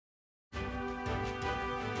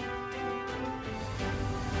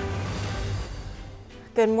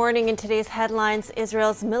Good morning. In today's headlines,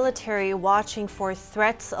 Israel's military watching for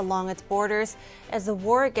threats along its borders as the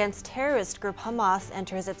war against terrorist group Hamas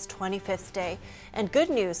enters its 25th day. And good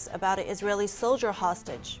news about an Israeli soldier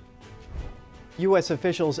hostage. U.S.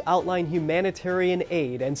 officials outline humanitarian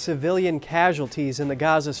aid and civilian casualties in the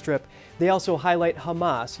Gaza Strip. They also highlight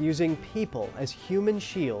Hamas using people as human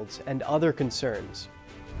shields and other concerns.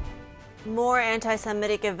 More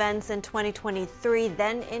anti-Semitic events in 2023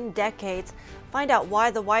 than in decades. Find out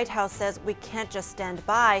why the White House says we can't just stand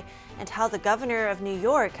by, and how the governor of New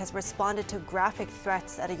York has responded to graphic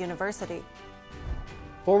threats at a university.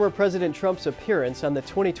 Former President Trump's appearance on the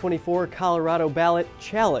 2024 Colorado ballot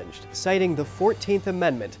challenged, citing the 14th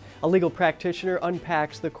Amendment. A legal practitioner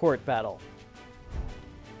unpacks the court battle.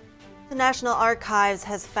 The National Archives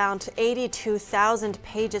has found 82,000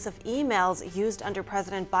 pages of emails used under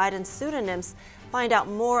President Biden's pseudonyms. Find out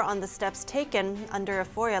more on the steps taken under a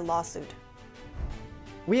FOIA lawsuit.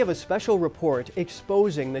 We have a special report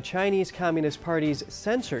exposing the Chinese Communist Party's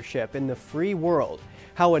censorship in the free world,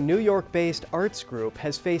 how a New York-based arts group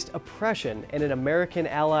has faced oppression in an American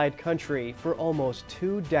allied country for almost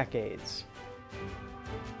 2 decades.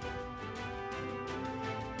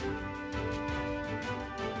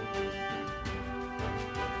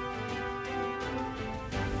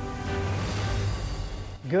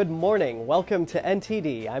 Good morning. Welcome to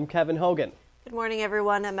NTD. I'm Kevin Hogan. Good morning,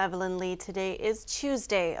 everyone. I'm Evelyn Lee. Today is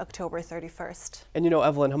Tuesday, October 31st. And you know,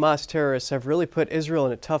 Evelyn, Hamas terrorists have really put Israel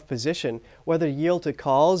in a tough position, whether to yield to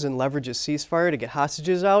calls and leverage a ceasefire to get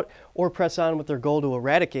hostages out, or press on with their goal to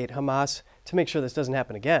eradicate Hamas to make sure this doesn't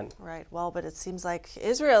happen again. Right. Well, but it seems like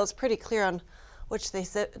Israel is pretty clear on which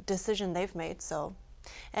decision they've made.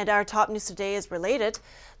 And our top news today is related.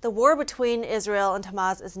 The war between Israel and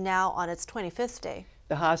Hamas is now on its 25th day.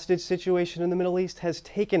 The hostage situation in the Middle East has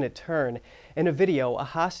taken a turn. In a video, a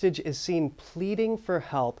hostage is seen pleading for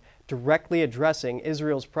help, directly addressing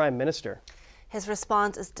Israel's prime minister. His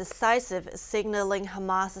response is decisive, signaling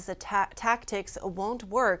Hamas's tactics won't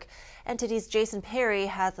work. NTD's Jason Perry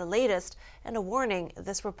has the latest and a warning.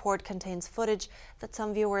 This report contains footage that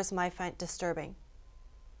some viewers might find disturbing.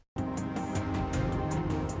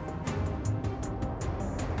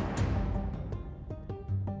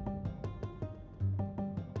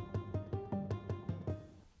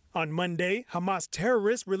 On Monday, Hamas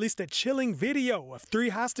terrorists released a chilling video of 3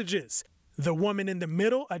 hostages. The woman in the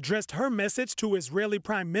middle addressed her message to Israeli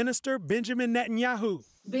Prime Minister Benjamin Netanyahu.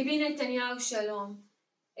 ביבי נתניהו שלום.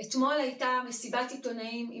 אתמול הייתה מסיבת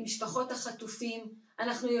עיתונאים עם משפחות החטופים.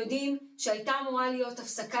 אנחנו יודעים שהייתה אמורה להיות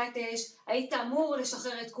הפסקת אש. היית אמור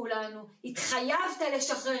לשחרר את כולנו. התחייבת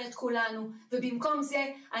לשחרר את כולנו. ובמקום זה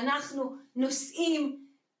אנחנו נושאים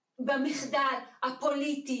במחדל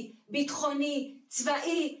הפוליטי, ביטחוני,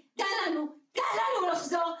 צבאי. תן לנו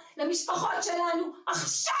לחזור למשפחות שלנו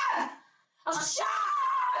עכשיו!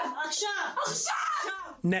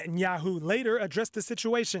 Netanyahu later addressed the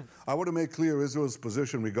situation. I want to make clear Israel's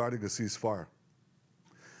position regarding a ceasefire.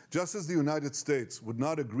 Just as the United States would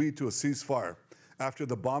not agree to a ceasefire after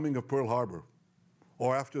the bombing of Pearl Harbor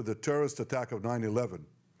or after the terrorist attack of 9/11,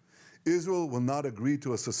 Israel will not agree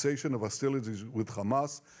to a cessation of hostilities with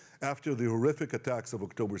Hamas after the horrific attacks of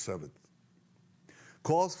October 7th.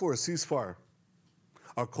 Calls for a ceasefire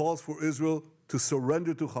are calls for Israel to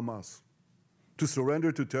surrender to Hamas, to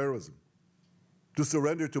surrender to terrorism, to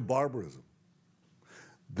surrender to barbarism.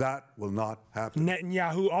 That will not happen.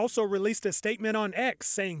 Netanyahu also released a statement on X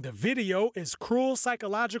saying the video is cruel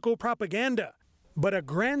psychological propaganda. But a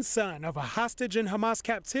grandson of a hostage in Hamas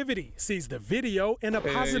captivity sees the video in a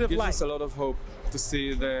positive light. It gives light. us a lot of hope to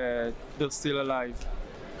see that they're still alive.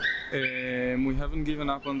 We haven't given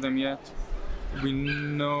up on them yet. We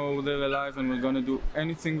know they're alive and we're going to do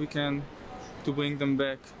anything we can to bring them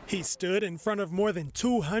back. He stood in front of more than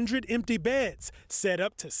 200 empty beds set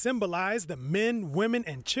up to symbolize the men, women,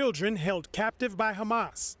 and children held captive by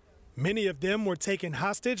Hamas. Many of them were taken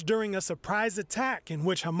hostage during a surprise attack in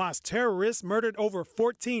which Hamas terrorists murdered over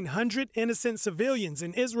 1,400 innocent civilians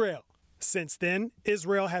in Israel. Since then,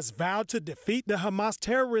 Israel has vowed to defeat the Hamas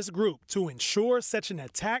terrorist group to ensure such an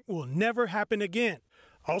attack will never happen again.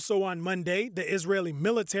 Also on Monday, the Israeli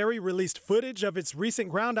military released footage of its recent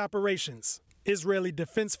ground operations. Israeli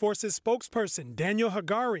Defense Forces spokesperson Daniel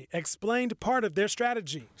Hagari explained part of their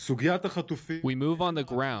strategy. We move on the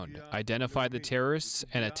ground, identify the terrorists,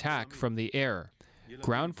 and attack from the air.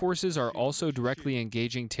 Ground forces are also directly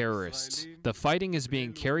engaging terrorists. The fighting is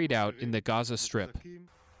being carried out in the Gaza Strip.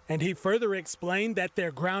 And he further explained that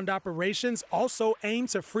their ground operations also aim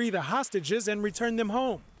to free the hostages and return them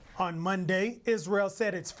home. On Monday, Israel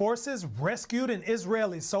said its forces rescued an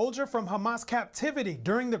Israeli soldier from Hamas captivity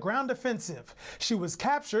during the ground offensive. She was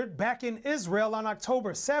captured back in Israel on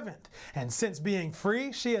October 7th, and since being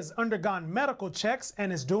free, she has undergone medical checks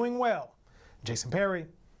and is doing well. Jason Perry,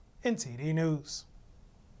 NTD News.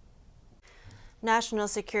 National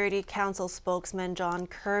Security Council spokesman John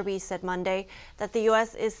Kirby said Monday that the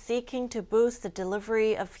U.S. is seeking to boost the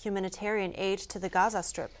delivery of humanitarian aid to the Gaza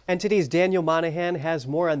Strip. NTD's Daniel Monahan has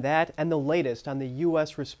more on that and the latest on the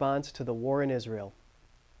U.S. response to the war in Israel.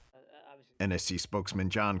 NSC spokesman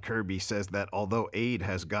John Kirby says that although aid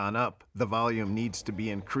has gone up, the volume needs to be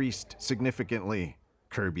increased significantly.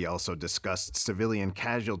 Kirby also discussed civilian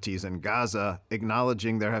casualties in Gaza,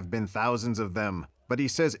 acknowledging there have been thousands of them. But he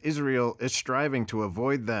says Israel is striving to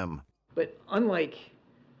avoid them. But unlike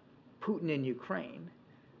Putin in Ukraine,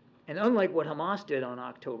 and unlike what Hamas did on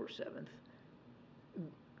October 7th,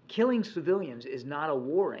 killing civilians is not a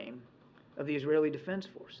war aim of the Israeli Defense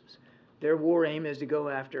Forces. Their war aim is to go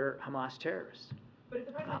after Hamas terrorists.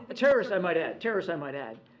 Terrorists, I might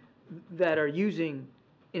add, that are using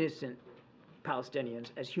innocent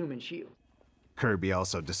Palestinians as human shields. Kirby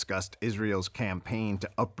also discussed Israel's campaign to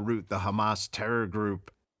uproot the Hamas terror group.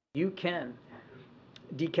 You can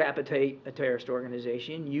decapitate a terrorist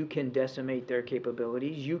organization, you can decimate their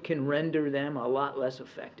capabilities, you can render them a lot less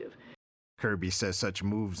effective. Kirby says such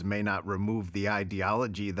moves may not remove the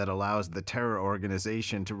ideology that allows the terror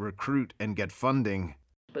organization to recruit and get funding.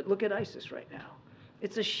 But look at ISIS right now.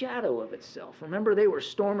 It's a shadow of itself. Remember, they were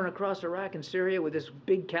storming across Iraq and Syria with this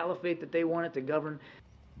big caliphate that they wanted to govern.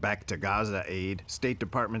 Back to Gaza aid, State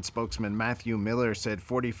Department spokesman Matthew Miller said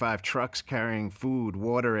 45 trucks carrying food,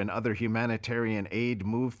 water, and other humanitarian aid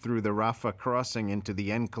moved through the Rafah crossing into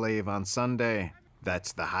the enclave on Sunday.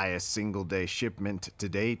 That's the highest single-day shipment to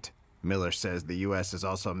date. Miller says the U.S. is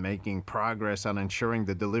also making progress on ensuring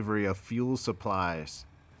the delivery of fuel supplies.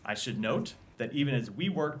 I should note that even as we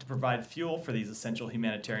work to provide fuel for these essential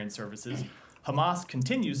humanitarian services, Hamas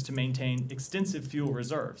continues to maintain extensive fuel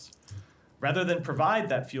reserves. Rather than provide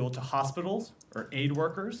that fuel to hospitals or aid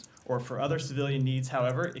workers or for other civilian needs,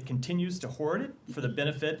 however, it continues to hoard it for the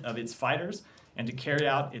benefit of its fighters and to carry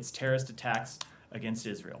out its terrorist attacks against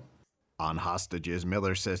Israel. On hostages,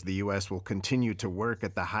 Miller says the U.S. will continue to work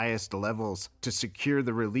at the highest levels to secure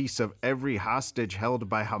the release of every hostage held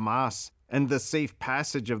by Hamas and the safe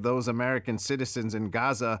passage of those American citizens in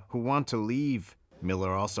Gaza who want to leave.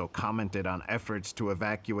 Miller also commented on efforts to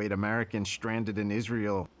evacuate Americans stranded in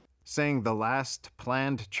Israel, saying the last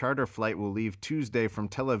planned charter flight will leave Tuesday from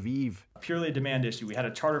Tel Aviv. Purely a demand issue. We had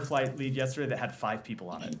a charter flight leave yesterday that had 5 people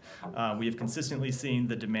on it. We have consistently seen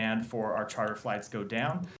the demand for our charter flights go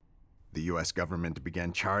down. The U.S. government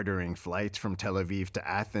began chartering flights from Tel Aviv to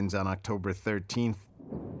Athens on October 13th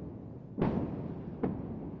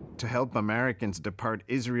to help Americans depart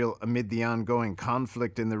Israel amid the ongoing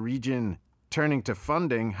conflict in the region. Turning to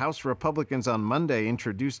funding, House Republicans on Monday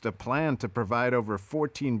introduced a plan to provide over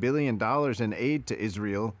 $14 billion in aid to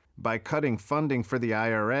Israel by cutting funding for the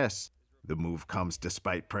IRS. The move comes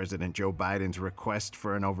despite President Joe Biden's request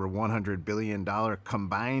for an over $100 billion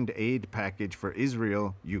combined aid package for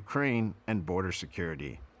Israel, Ukraine, and border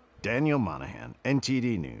security. Daniel Monahan,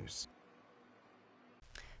 NTD News.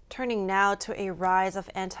 Turning now to a rise of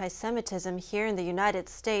anti-Semitism here in the United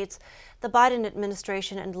States, the Biden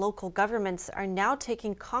administration and local governments are now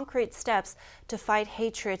taking concrete steps to fight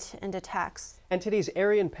hatred and attacks. NTD's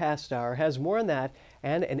Arian Pastar has more on that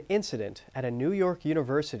and an incident at a New York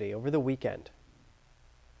university over the weekend.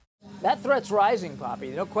 That threat's rising, Poppy,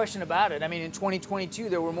 no question about it. I mean, in 2022,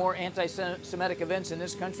 there were more anti-Semitic events in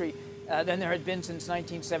this country than there had been since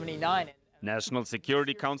 1979. National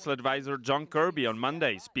Security Council advisor John Kirby on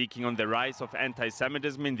Monday speaking on the rise of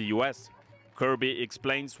anti-Semitism in the U.S. Kirby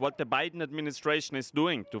explains what the Biden administration is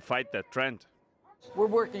doing to fight that trend. We're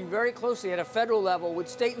working very closely at a federal level with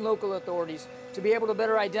state and local authorities to be able to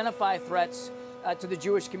better identify threats to the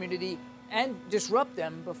Jewish community and disrupt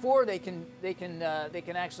them before they can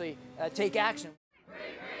actually take action.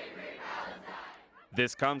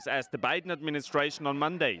 This comes as the Biden administration on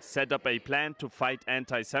Monday set up a plan to fight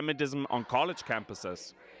anti-Semitism on college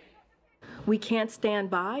campuses. We can't stand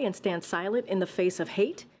by and stand silent in the face of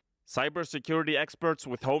hate. Cybersecurity experts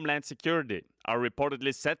with Homeland Security are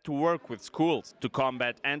reportedly set to work with schools to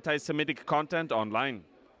combat anti-Semitic content online.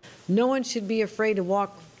 No one should be afraid to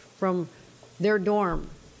walk from their dorm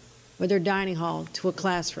or their dining hall to a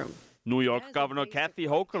classroom. New York Governor Kathy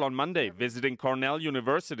Hochul on Monday visiting Cornell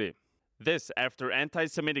University. This after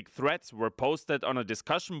anti-Semitic threats were posted on a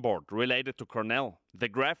discussion board related to Cornell. The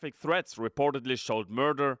graphic threats reportedly showed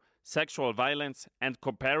murder, sexual violence, and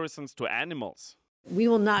comparisons to animals. We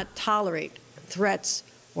will not tolerate threats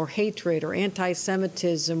or hatred or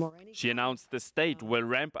anti-Semitism or any... She announced the state will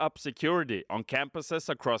ramp up security on campuses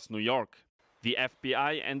across New York. The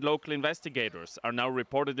FBI and local investigators are now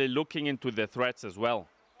reportedly looking into the threats as well.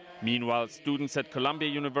 Meanwhile, students at Columbia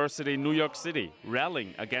University in New York City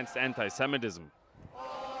rallying against anti-Semitism.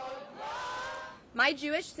 My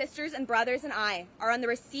Jewish sisters and brothers and I are on the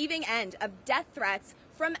receiving end of death threats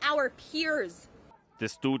from our peers. The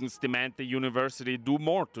students demand the university do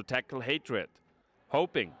more to tackle hatred,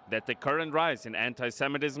 hoping that the current rise in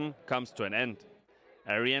anti-Semitism comes to an end.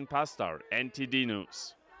 Ariane Pastar, NTD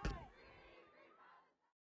News.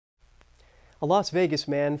 A Las Vegas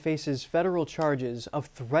man faces federal charges of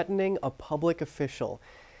threatening a public official.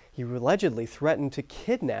 He allegedly threatened to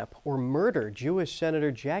kidnap or murder Jewish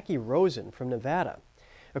Senator Jackie Rosen from Nevada.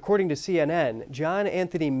 According to CNN, John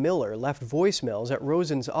Anthony Miller left voicemails at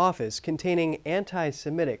Rosen's office containing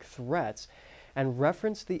anti-Semitic threats and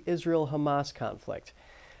referenced the Israel-Hamas conflict.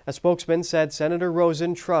 A spokesman said Senator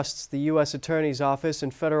Rosen trusts the U.S. Attorney's Office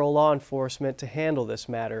and federal law enforcement to handle this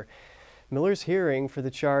matter. Miller's hearing for the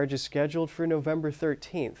charge is scheduled for November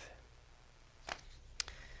 13th.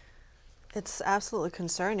 It's absolutely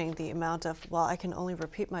concerning, the amount of, well, I can only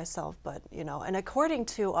repeat myself, but, you know, and according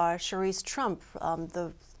to Charisse Trump,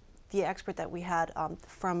 the expert that we had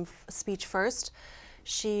from Speech First,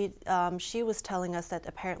 she was telling us that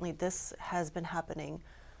apparently this has been happening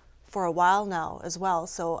for a while now as well.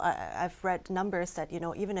 So I've read numbers that, you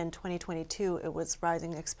know, even in 2022, it was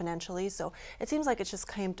rising exponentially. So it seems like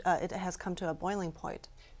it has come to a boiling point.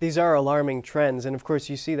 These are alarming trends, and of course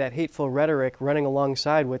you see that hateful rhetoric running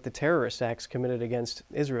alongside with the terrorist acts committed against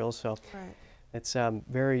Israel, so right. It's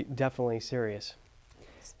very definitely serious.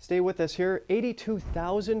 Stay with us here.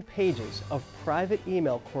 82,000 pages of private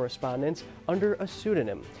email correspondence under a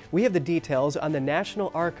pseudonym. We have the details on the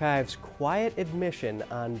National Archives' quiet admission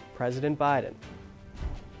on President Biden.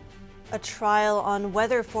 A trial on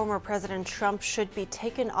whether former President Trump should be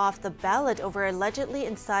taken off the ballot over allegedly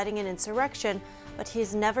inciting an insurrection, but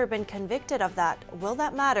he's never been convicted of that. Will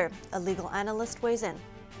that matter? A legal analyst weighs in.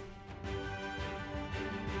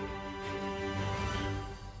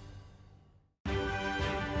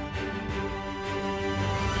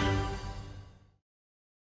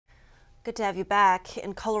 Good to have you back.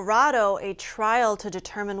 In Colorado, a trial to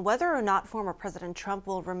determine whether or not former President Trump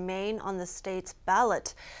will remain on the state's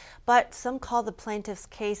ballot. But some call the plaintiff's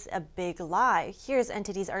case a big lie. Here's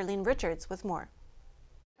NTD's Arlene Richards with more.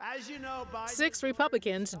 As you know, 6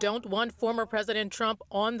 Republicans don't want former President Trump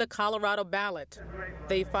on the Colorado ballot.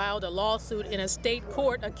 They filed a lawsuit in a state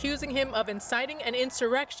court accusing him of inciting an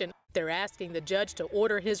insurrection. They're asking the judge to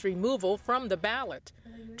order his removal from the ballot.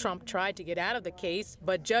 Trump tried to get out of the case,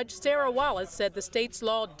 but Judge Sarah Wallace said the state's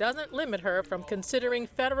law doesn't limit her from considering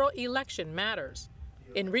federal election matters.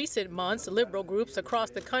 In recent months, liberal groups across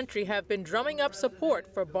the country have been drumming up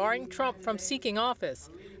support for barring Trump from seeking office.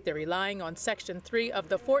 They're relying on Section 3 of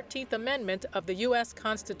the 14th Amendment of the U.S.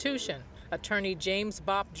 Constitution. Attorney James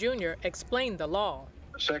Bopp Jr. explained the law.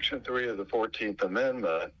 Section 3 of the 14th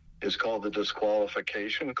Amendment is called the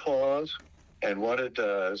Disqualification Clause. And what it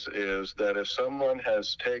does is that if someone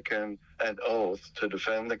has taken an oath to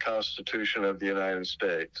defend the Constitution of the United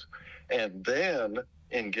States and then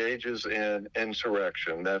engages in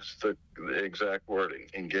insurrection, that's the exact wording,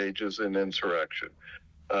 engages in insurrection,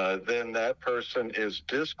 then that person is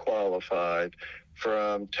disqualified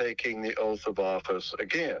from taking the oath of office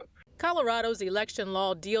again. Colorado's election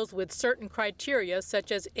law deals with certain criteria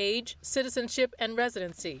such as age, citizenship, and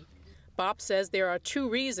residency. Bopp says there are 2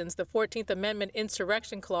 reasons the 14th Amendment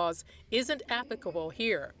insurrection clause isn't applicable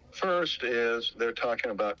here. First is they're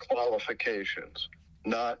talking about qualifications,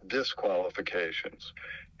 not disqualifications.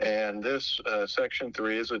 And this Section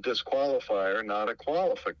 3 is a disqualifier, not a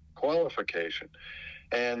qualification.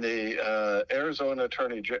 And the Arizona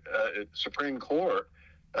Supreme Court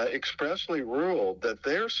expressly ruled that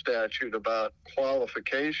their statute about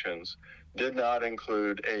qualifications did not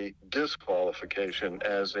include a disqualification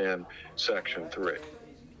as in Section 3.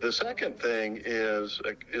 The second thing is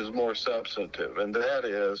more substantive, and that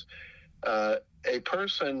is a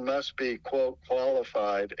person must be, quote,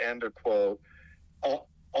 qualified, end of quote,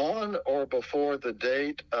 on or before the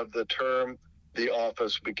date of the term the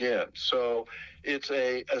office begins. So it's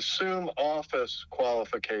a assume office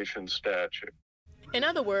qualification statute. In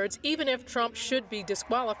other words, even if Trump should be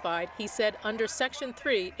disqualified, he said under Section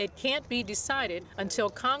 3, it can't be decided until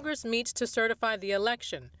Congress meets to certify the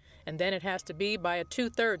election, and then it has to be by a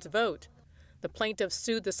 2/3 vote. The plaintiff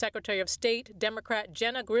sued the Secretary of State, Democrat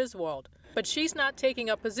Jenna Griswold, but she's not taking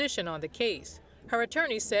a position on the case. Her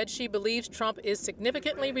attorney said she believes Trump is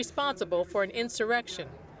significantly responsible for an insurrection.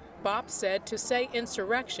 Bopp said to say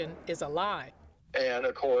insurrection is a lie. And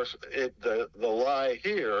of course, the lie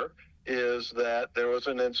here is that there was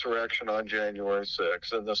an insurrection on January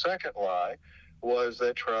 6th. And the second lie was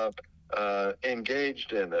that Trump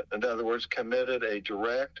engaged in it. In other words, committed a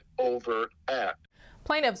direct, overt act.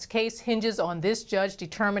 Plaintiff's case hinges on this judge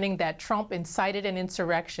determining that Trump incited an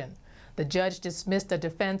insurrection. The judge dismissed a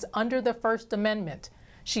defense under the First Amendment.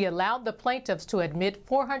 She allowed the plaintiffs to admit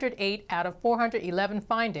 408 out of 411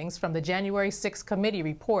 findings from the January 6th committee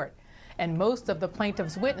report. And most of the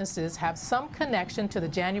plaintiffs' witnesses have some connection to the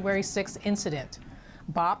January 6th incident.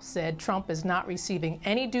 Bopp said Trump is not receiving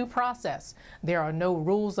any due process. There are no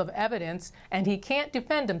rules of evidence, and he can't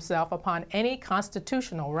defend himself upon any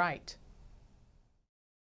constitutional right.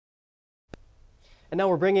 And now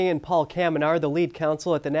we're bringing in Paul Kamenar, the lead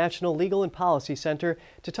counsel at the National Legal and Policy Center,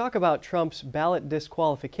 to talk about Trump's ballot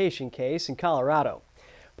disqualification case in Colorado.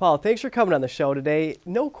 Paul, thanks for coming on the show today.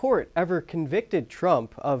 No court ever convicted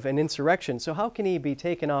Trump of an insurrection, so how can he be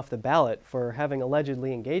taken off the ballot for having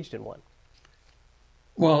allegedly engaged in one?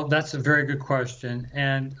 Well, that's a very good question.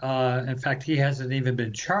 And in fact, he hasn't even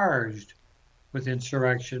been charged with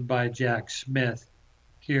insurrection by Jack Smith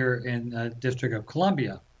here in the District of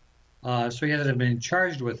Columbia. So he hasn't been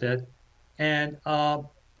charged with it. And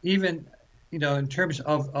even, in terms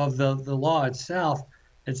of the law itself,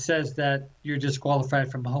 it says that you're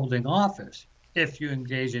disqualified from holding office if you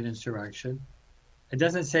engage in insurrection. It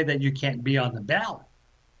doesn't say that you can't be on the ballot.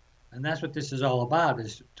 And that's what this is all about,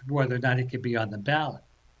 is whether or not he can be on the ballot.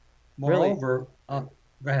 Moreover, go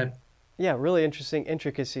ahead. Yeah, really interesting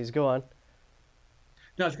intricacies. Go on.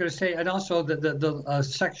 No, I was going to say, and also the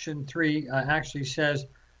Section 3 actually says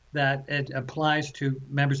that it applies to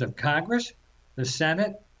members of Congress, the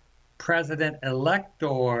Senate,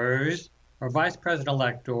 president-electors, or vice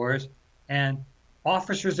president-electors, and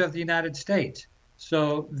officers of the United States.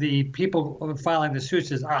 So the people filing the suit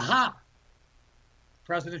says, aha,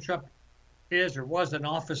 President Trump is or was an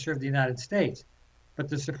officer of the United States. But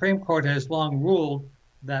the Supreme Court has long ruled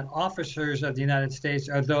that officers of the United States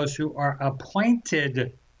are those who are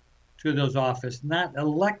appointed to those offices, not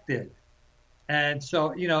elected. And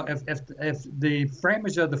so, if the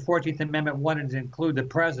framers of the 14th Amendment wanted to include the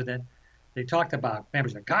president, they talked about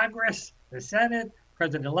members of Congress, the Senate,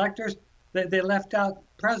 president-electors. They left out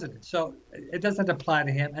president. So it doesn't apply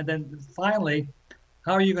to him. And then finally,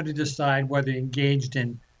 how are you going to decide whether he engaged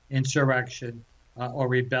in insurrection or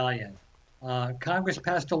rebellion? Congress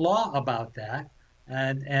passed a law about that,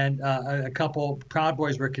 and a couple Proud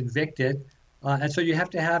Boys were convicted. And so you have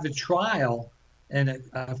to have a trial in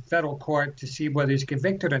a federal court to see whether he's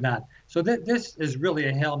convicted or not. So this is really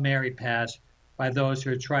a Hail Mary pass by those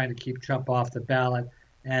who are trying to keep Trump off the ballot.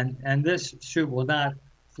 And this suit will not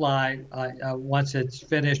fly once it's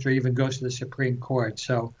finished or even goes to the Supreme Court.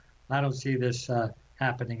 So I don't see this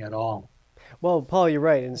happening at all. Well, Paul, you're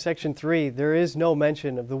right. In Section 3, there is no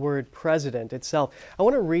mention of the word president itself. I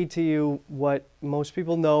want to read to you what most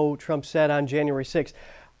people know Trump said on January 6th.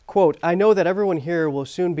 Quote, "I know that everyone here will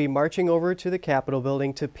soon be marching over to the Capitol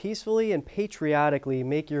building to peacefully and patriotically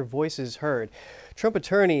make your voices heard." Trump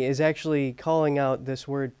attorney is actually calling out this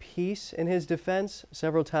word peace in his defense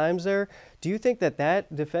several times there. Do you think that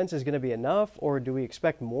that defense is going to be enough, or do we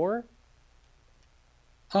expect more?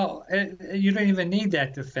 Oh, you don't even need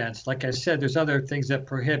that defense. Like I said, there's other things that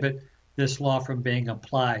prohibit this law from being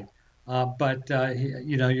applied. But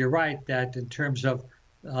you're right that in terms of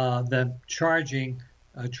them charging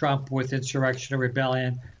Trump with insurrection or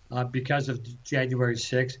rebellion because of January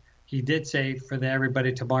 6th, he did say for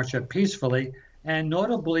everybody to march up peacefully. And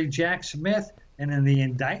notably, Jack Smith, and in the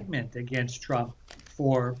indictment against Trump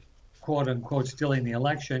for quote unquote stealing the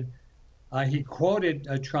election, he quoted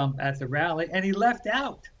Trump at the rally, and he left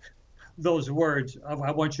out those words of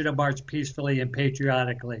 "I want you to march peacefully and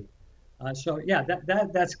patriotically." So yeah,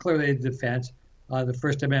 that's clearly a defense. The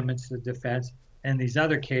First Amendment's the defense, and these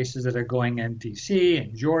other cases that are going in D.C.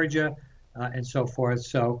 and Georgia and so forth.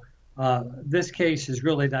 So this case is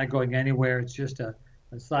really not going anywhere. It's just a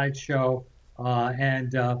sideshow.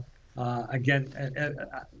 Again,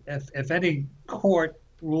 if any court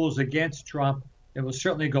rules against Trump, it will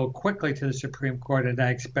certainly go quickly to the Supreme Court, and I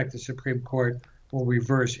expect the Supreme Court will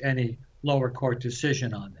reverse any lower court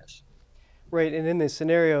decision on this. Right, and in the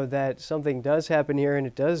scenario that something does happen here and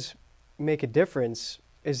it does make a difference,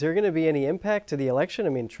 is there going to be any impact to the election? I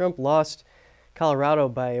mean, Trump lost Colorado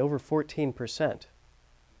by over 14%.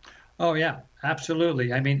 Oh, yeah,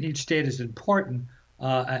 absolutely. I mean, each state is important,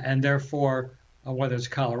 and therefore, whether it's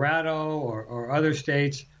Colorado or other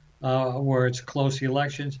states where it's close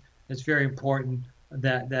elections, it's very important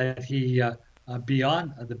that he be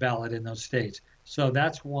on the ballot in those states. So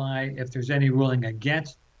that's why if there's any ruling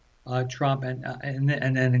against Trump, and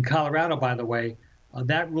then in Colorado, by the way,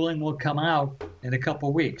 that ruling will come out in a couple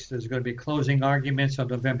of weeks. There's going to be closing arguments on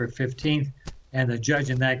November 15th, and the judge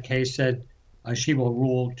in that case said she will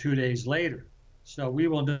rule 2 days later. So we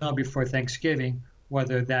will know before Thanksgiving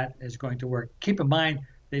whether that is going to work. Keep in mind,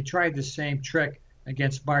 they tried the same trick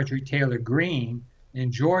against Marjorie Taylor Greene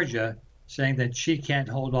in Georgia, saying that she can't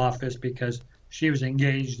hold office because she was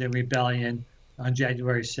engaged in rebellion on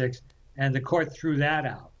January 6th, and the court threw that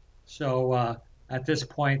out. So at this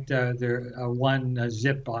point, they're one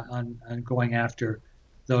zip on going after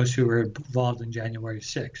those who were involved in January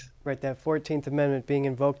 6th. Right, that 14th Amendment being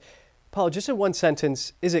invoked. Paul, just in one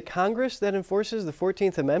sentence, is it Congress that enforces the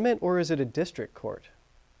 14th Amendment, or is it a district court?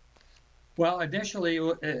 Well, initially,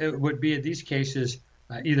 it would be in these cases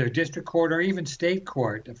either district court or even state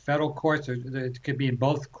court. The federal courts, it could be in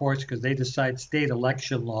both courts because they decide state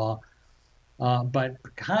election law. But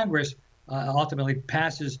Congress ultimately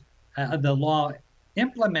passes the law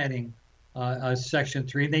implementing Section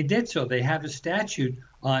 3, and they did so. They have a statute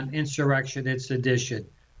on insurrection and sedition.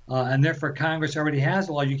 And therefore, Congress already has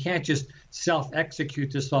a law. You can't just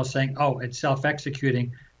self-execute this law saying, oh, it's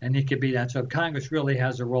self-executing, and it could be that. So Congress really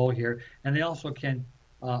has a role here. And they also can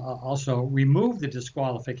also remove the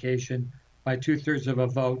disqualification by 2/3 of a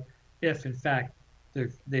vote if, in fact,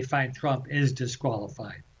 they find Trump is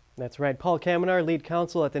disqualified. That's right. Paul Kamenar, lead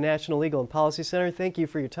counsel at the National Legal and Policy Center. Thank you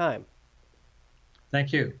for your time.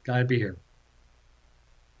 Thank you. Glad to be here.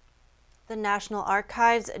 The National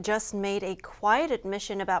Archives just made a quiet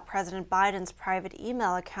admission about President Biden's private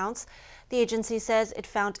email accounts. The agency says it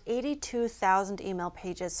found 82,000 email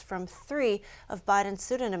pages from 3 of Biden's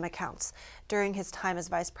pseudonym accounts during his time as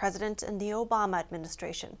vice president in the Obama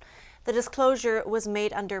administration. The disclosure was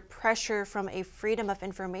made under pressure from a Freedom of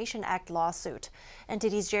Information Act lawsuit.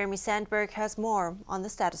 NTD's Jeremy Sandberg has more on the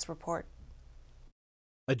status report.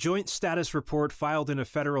 A joint status report filed in a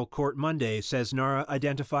federal court Monday says NARA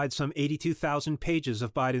identified some 82,000 pages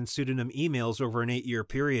of Biden's pseudonym emails over an 8-year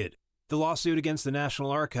period. The lawsuit against the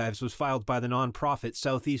National Archives was filed by the nonprofit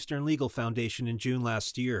Southeastern Legal Foundation in June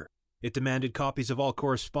last year. It demanded copies of all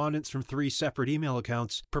correspondence from 3 separate email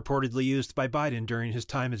accounts purportedly used by Biden during his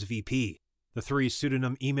time as VP. The 3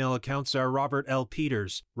 pseudonym email accounts are Robert L.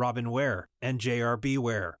 Peters, Robin Ware, and J.R.B.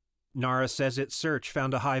 Ware. NARA says its search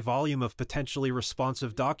found a high volume of potentially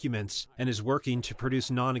responsive documents and is working to produce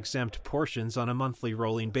non-exempt portions on a monthly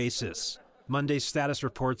rolling basis. Monday's status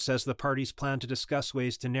report says the parties plan to discuss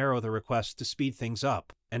ways to narrow the request to speed things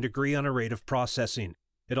up and agree on a rate of processing.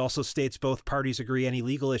 It also states both parties agree any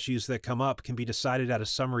legal issues that come up can be decided at a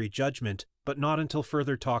summary judgment, but not until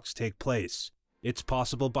further talks take place. It's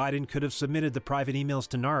possible Biden could have submitted the private emails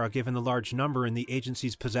to NARA given the large number in the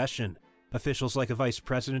agency's possession. Officials like a vice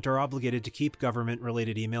president are obligated to keep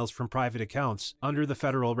government-related emails from private accounts under the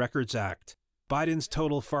Federal Records Act. Biden's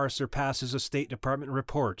total far surpasses a State Department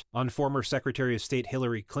report on former Secretary of State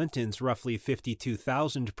Hillary Clinton's roughly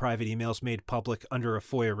 52,000 private emails made public under a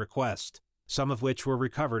FOIA request, some of which were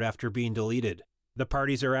recovered after being deleted. The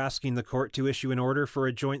parties are asking the court to issue an order for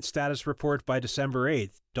a joint status report by December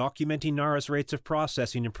 8th, documenting NARA's rates of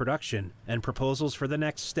processing and production and proposals for the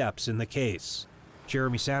next steps in the case.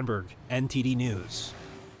 Jeremy Sandberg, NTD News.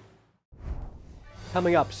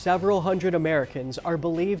 Coming up, several hundred Americans are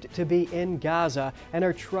believed to be in Gaza and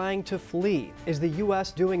are trying to flee. Is the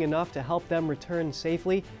U.S. doing enough to help them return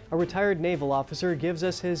safely? A retired naval officer gives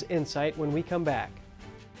us his insight when we come back.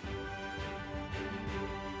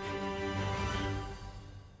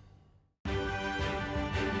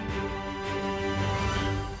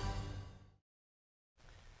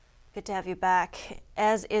 Good to have you back.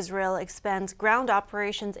 As Israel expands ground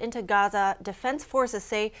operations into Gaza, defense forces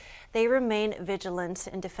say they remain vigilant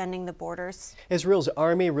in defending the borders. Israel's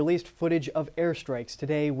army released footage of airstrikes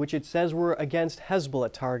today, which it says were against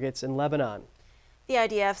Hezbollah targets in Lebanon. The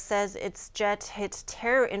IDF says its jet hit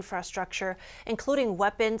terror infrastructure, including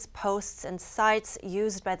weapons, posts, and sites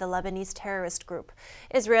used by the Lebanese terrorist group.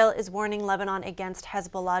 Israel is warning Lebanon against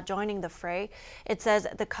Hezbollah joining the fray. It says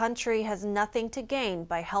the country has nothing to gain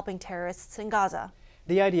by helping terrorists in Gaza.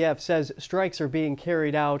 The IDF says strikes are being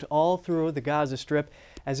carried out all through the Gaza Strip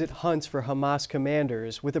as it hunts for Hamas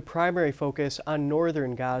commanders, with a primary focus on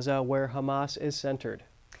northern Gaza, where Hamas is centered.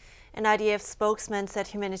 An IDF spokesman said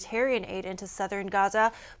humanitarian aid into southern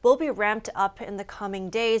Gaza will be ramped up in the coming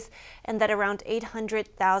days, and that around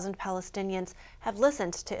 800,000 Palestinians have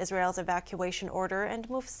listened to Israel's evacuation order and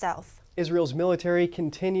moved south. Israel's military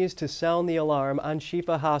continues to sound the alarm on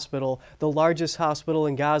Shifa Hospital, the largest hospital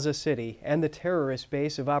in Gaza City, and the terrorist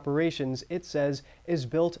base of operations it says is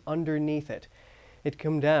built underneath it. It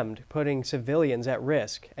condemned putting civilians at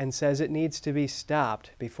risk and says it needs to be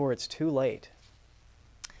stopped before it's too late.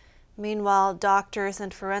 Meanwhile, doctors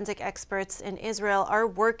and forensic experts in Israel are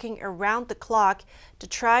working around the clock to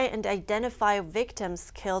try and identify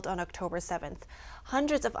victims killed on October 7th.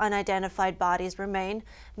 Hundreds of unidentified bodies remain,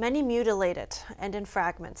 many mutilated and in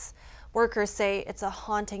fragments. Workers say it's a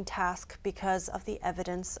haunting task because of the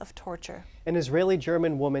evidence of torture. An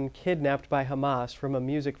Israeli-German woman kidnapped by Hamas from a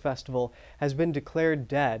music festival has been declared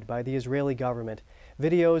dead by the Israeli government.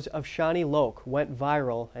 Videos of Shani Lok went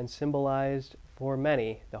viral and symbolized for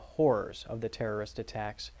many the horrors of the terrorist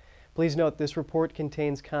attacks. Please note this report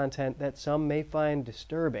contains content that some may find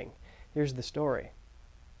disturbing. Here's the story.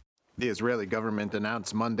 The Israeli government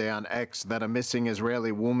announced Monday on X that a missing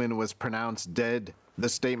Israeli woman was pronounced dead. The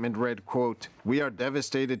statement read, quote, "We are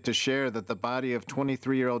devastated to share that the body of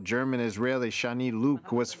 23-year-old German-Israeli Shani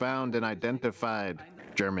Lok was found and identified."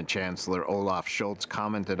 German Chancellor Olaf Scholz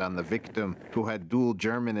commented on the victim, who had dual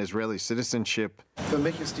German-Israeli citizenship.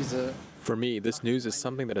 For me, this news is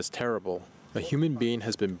something that is terrible. A human being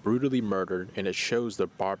has been brutally murdered, and it shows the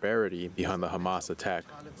barbarity behind the Hamas attack.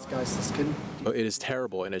 It is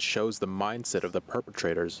terrible, and it shows the mindset of the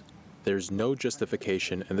perpetrators. There's no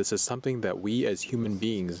justification, and this is something that we as human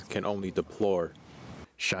beings can only deplore.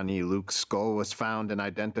 Shani Lok's skull was found and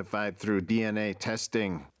identified through DNA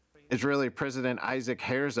testing. Israeli President Isaac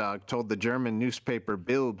Herzog told the German newspaper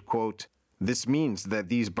Bild, quote, "This means that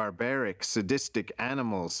these barbaric, sadistic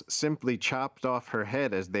animals simply chopped off her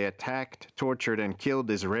head as they attacked, tortured, and killed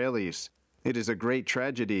Israelis. It is a great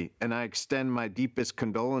tragedy, and I extend my deepest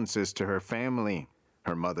condolences to her family."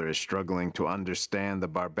 Her mother is struggling to understand the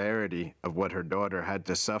barbarity of what her daughter had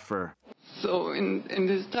to suffer. So in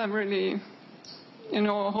this time, really,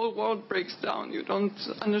 a whole world breaks down. You don't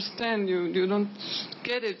understand. You don't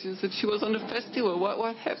get it. You said she was on a festival.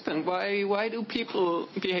 What happened? Why do people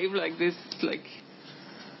behave like this?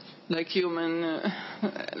 Like human,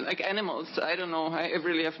 like animals? I don't know. I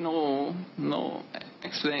really have no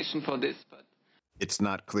explanation for this. But it's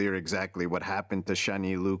not clear exactly what happened to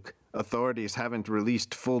Shani Lok. Authorities haven't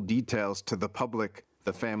released full details to the public.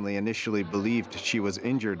 The family initially believed she was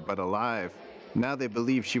injured but alive. Now they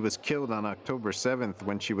believe she was killed on October 7th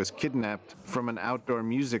when she was kidnapped from an outdoor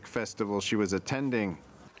music festival she was attending.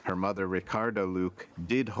 Her mother, Ricarda Lok,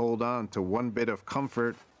 did hold on to one bit of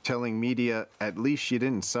comfort, telling media at least she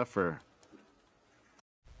didn't suffer.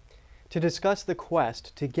 To discuss the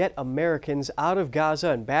quest to get Americans out of Gaza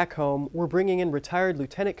and back home, we're bringing in retired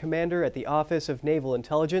Lieutenant Commander at the Office of Naval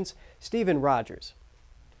Intelligence, Stephen Rogers.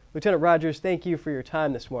 Lieutenant Rogers, thank you for your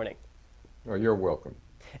time this morning. Oh, you're welcome.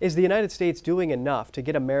 Is the United States doing enough to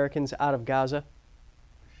get Americans out of Gaza?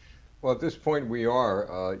 Well, at this point we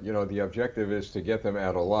are. The objective is to get them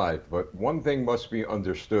out alive. But one thing must be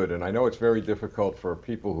understood, and I know it's very difficult for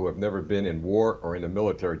people who have never been in war or in the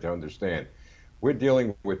military to understand. We're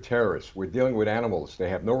dealing with terrorists. We're dealing with animals. They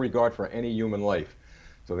have no regard for any human life.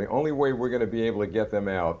 So the only way we're going to be able to get them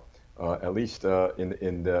out, at least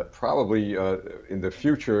in the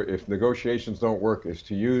future, if negotiations don't work, is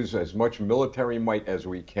to use as much military might as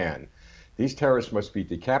we can. These terrorists must be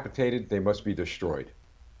decapitated. They must be destroyed.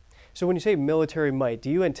 So when you say military might, do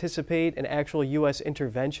you anticipate an actual U.S.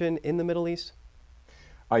 intervention in the Middle East?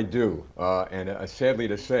 I do. And sadly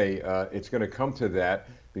to say, it's going to come to that.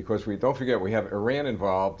 Because don't forget, we have Iran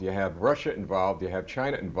involved, you have Russia involved, you have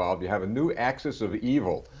China involved, you have a new axis of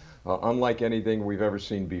evil, unlike anything we've ever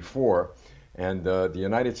seen before. And the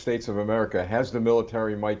United States of America has the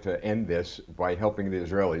military might to end this by helping the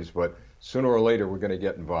Israelis, but sooner or later we're going to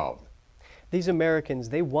get involved. These Americans,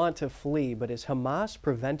 they want to flee, but is Hamas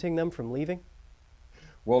preventing them from leaving?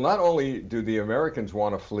 Well, not only do the Americans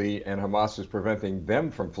want to flee and Hamas is preventing them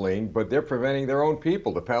from fleeing, but they're preventing their own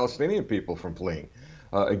people, the Palestinian people, from fleeing.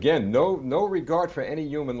 Again, no regard for any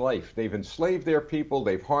human life. They've enslaved their people,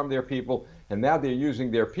 they've harmed their people, and now they're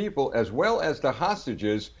using their people as well as the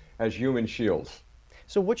hostages as human shields.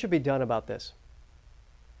 So what should be done about this?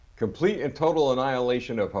 Complete and total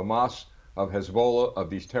annihilation of Hamas, of Hezbollah, of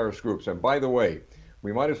these terrorist groups. And by the way,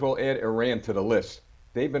 we might as well add Iran to the list.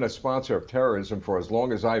 They've been a sponsor of terrorism for as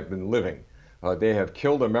long as I've been living. They have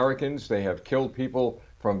killed Americans, they have killed people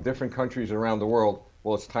from different countries around the world.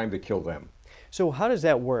 Well, it's time to kill them. So how does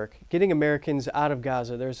that work? Getting Americans out of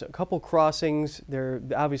Gaza, there's a couple crossings.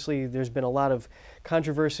 Obviously, there's been a lot of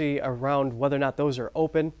controversy around whether or not those are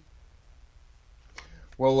open.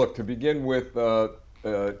 Well, look, to begin with, you're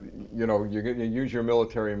going to use your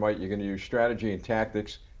military might, you're going to use strategy and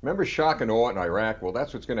tactics. Remember shock and awe in Iraq? Well,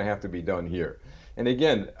 that's what's going to have to be done here. And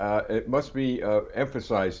again, it must be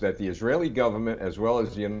emphasized that the Israeli government, as well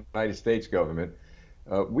as the United States government,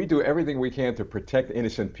 we do everything we can to protect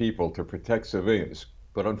innocent people, to protect civilians.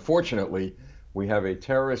 But unfortunately, we have a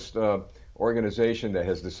terrorist organization that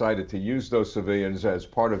has decided to use those civilians as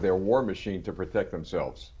part of their war machine to protect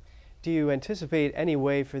themselves. Do you anticipate any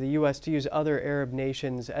way for the U.S. to use other Arab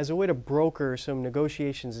nations as a way to broker some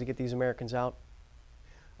negotiations to get these Americans out?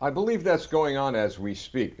 I believe that's going on as we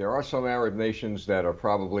speak. There are some Arab nations that are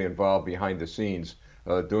probably involved behind the scenes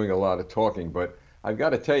doing a lot of talking, but I've got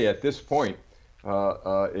to tell you, at this point,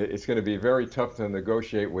 it's going to be very tough to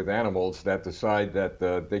negotiate with animals that decide that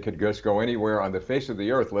they could just go anywhere on the face of the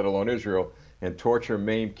earth, let alone Israel, and torture,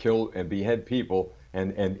 maim, kill, and behead people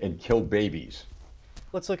and kill babies.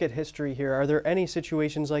 Let's look at history here. Are there any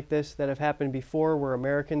situations like this that have happened before where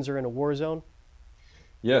Americans are in a war zone?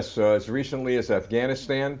 Yes, as recently as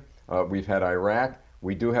Afghanistan, we've had Iraq.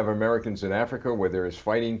 We do have Americans in Africa where there is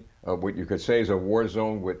fighting, what you could say is a war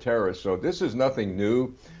zone with terrorists. So this is nothing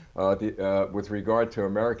new with regard to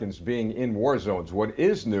Americans being in war zones. What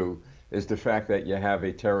is new is the fact that you have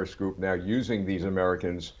a terrorist group now using these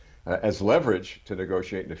Americans as leverage to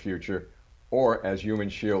negotiate in the future or as human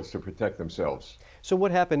shields to protect themselves. So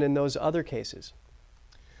what happened in those other cases?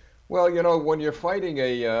 Well, you know, when you're fighting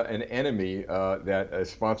an enemy that is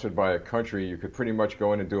sponsored by a country, you could pretty much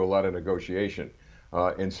go in and do a lot of negotiation.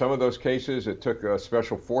 In some of those cases, it took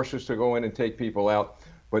special forces to go in and take people out,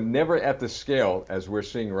 but never at the scale as we're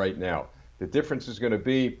seeing right now. The difference is going to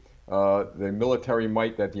be the military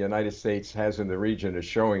might that the United States has in the region is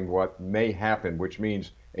showing what may happen, which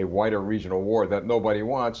means a wider regional war that nobody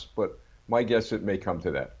wants, but my guess it may come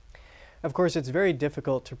to that. Of course, it's very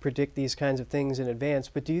difficult to predict these kinds of things in advance,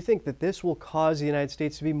 but do you think that this will cause the United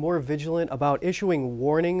States to be more vigilant about issuing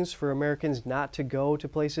warnings for Americans not to go to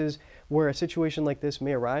places where a situation like this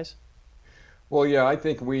may arise? Well, yeah, I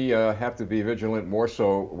think we have to be vigilant more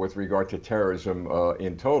so with regard to terrorism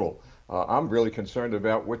in total. I'm really concerned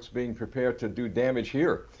about what's being prepared to do damage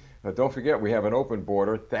here. Don't forget, we have an open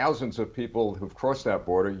border, thousands of people who've crossed that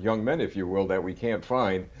border, young men, if you will, that we can't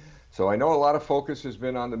find. So I know a lot of focus has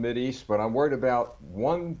been on the Mideast, but I'm worried about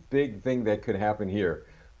one big thing that could happen here.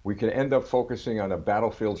 We could end up focusing on the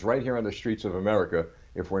battlefields right here on the streets of America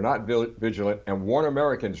if we're not vigilant and warn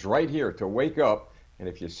Americans right here to wake up. And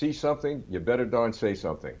if you see something, you better darn say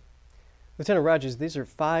something. Lieutenant Rogers, these are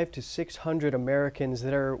 500 to 600 Americans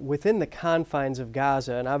that are within the confines of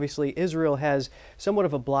Gaza, and obviously Israel has somewhat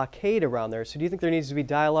of a blockade around there. So do you think there needs to be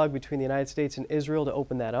dialogue between the United States and Israel to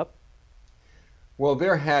open that up? Well,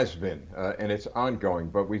 there has been, and it's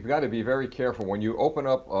ongoing, but we've got to be very careful. When you open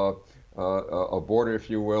up a border, if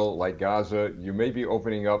you will, like Gaza, you may be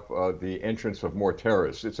opening up the entrance of more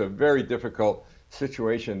terrorists. It's a very difficult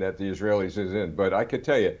situation that the Israelis is in, but I could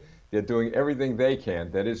tell you, they're doing everything they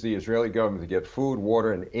can, that is the Israeli government, to get food,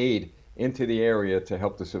 water, and aid into the area to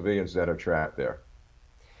help the civilians that are trapped there.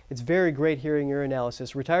 It's very great hearing your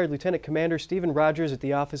analysis. Retired Lieutenant Commander Stephen Rogers at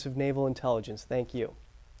the Office of Naval Intelligence. Thank you.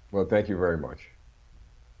 Well, thank you very much.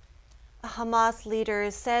 A Hamas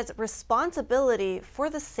leader says responsibility for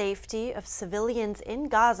the safety of civilians in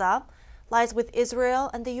Gaza lies with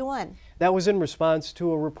Israel and the UN. That was in response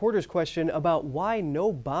to a reporter's question about why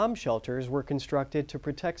no bomb shelters were constructed to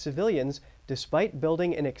protect civilians despite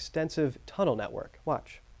building an extensive tunnel network.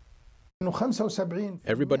 Watch.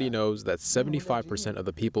 Everybody knows that 75% of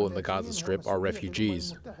the people in the Gaza Strip are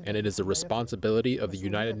refugees, and it is the responsibility of the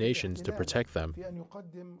United Nations to protect them.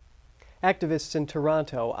 Activists in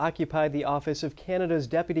Toronto occupied the office of Canada's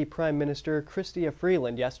Deputy Prime Minister Chrystia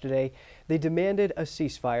Freeland yesterday. They demanded a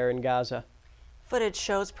ceasefire in Gaza. Footage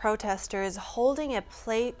shows protesters holding a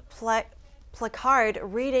placard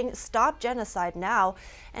reading "Stop Genocide Now"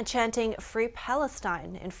 and chanting "Free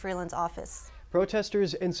Palestine" in Freeland's office.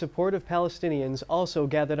 Protesters in support of Palestinians also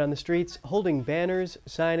gathered on the streets, holding banners,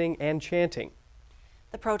 signing, and chanting.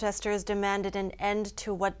 The protesters demanded an end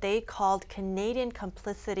to what they called Canadian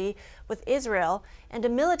complicity with Israel and a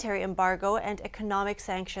military embargo and economic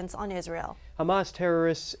sanctions on Israel. Hamas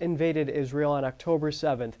terrorists invaded Israel on October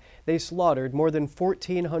 7th. They slaughtered more than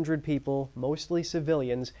 1,400 people, mostly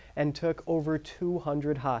civilians, and took over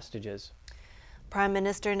 200 hostages. Prime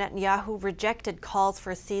Minister Netanyahu rejected calls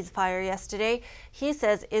for a ceasefire yesterday. He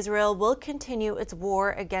says Israel will continue its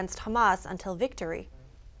war against Hamas until victory.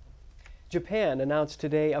 Japan announced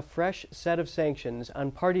today a fresh set of sanctions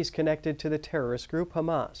on parties connected to the terrorist group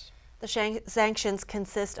Hamas. The sanctions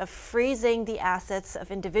consist of freezing the assets of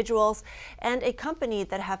individuals and a company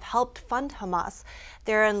that have helped fund Hamas.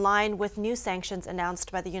 They're in line with new sanctions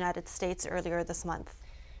announced by the United States earlier this month.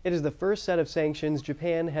 It is the first set of sanctions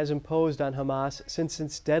Japan has imposed on Hamas since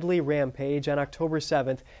its deadly rampage on October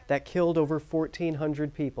 7th that killed over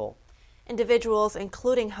 1,400 people. Individuals,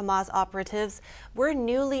 including Hamas operatives, were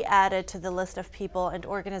newly added to the list of people and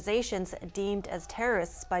organizations deemed as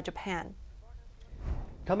terrorists by Japan.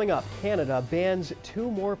 Coming up, Canada bans 2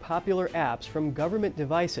 more popular apps from government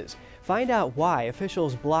devices. Find out why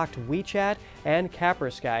officials blocked WeChat and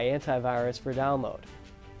Kaspersky antivirus for download.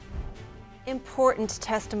 Important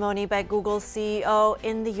testimony by Google's CEO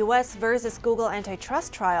in the U.S. versus Google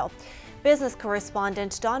antitrust trial. Business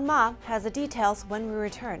correspondent Don Ma has the details when we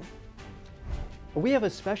return. We have a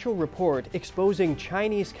special report exposing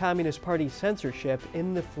Chinese Communist Party censorship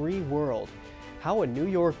in the free world. How a New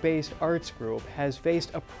York-based arts group has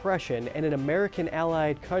faced oppression in an American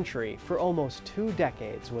allied country for almost 2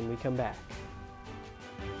 decades when we come back.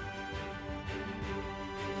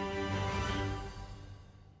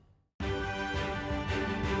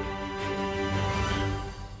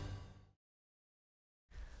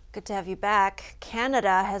 Good to have you back.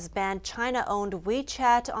 Canada has banned China-owned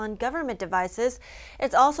WeChat on government devices.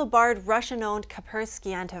 It's also barred Russian-owned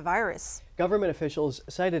Kaspersky antivirus. Government officials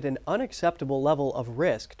cited an unacceptable level of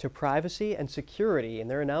risk to privacy and security in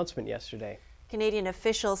their announcement yesterday. Canadian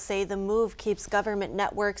officials say the move keeps government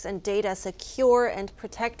networks and data secure and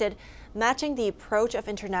protected, matching the approach of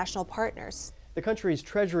international partners. The country's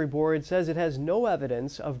Treasury Board says it has no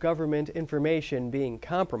evidence of government information being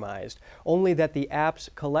compromised, only that the app's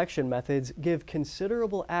collection methods give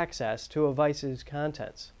considerable access to a device's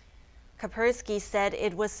contents. Kaspersky said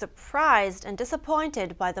it was surprised and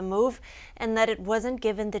disappointed by the move and that it wasn't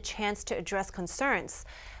given the chance to address concerns.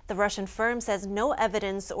 The Russian firm says no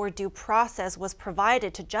evidence or due process was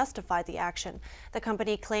provided to justify the action. The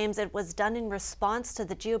company claims it was done in response to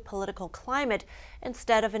the geopolitical climate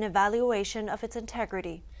instead of an evaluation of its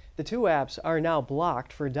integrity. The 2 apps are now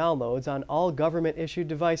blocked for downloads on all government-issued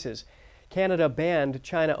devices. Canada banned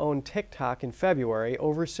China-owned TikTok in February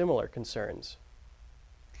over similar concerns.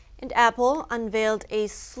 And Apple unveiled a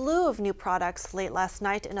slew of new products late last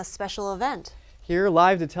night in a special event. Here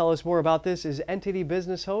live to tell us more about this is NTD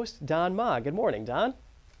business host Don Ma. Good morning, Don.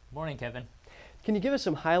 Morning, Kevin. Can you give us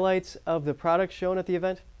some highlights of the products shown at the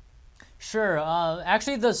event? Sure.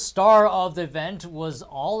 Actually, the star of the event was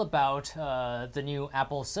all about the new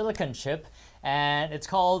Apple Silicon chip, and it's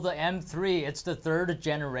called the M3. It's the 3rd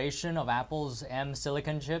generation of Apple's M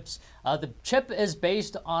Silicon chips. The chip is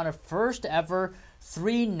based on a first ever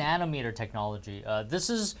 3-nanometer technology. This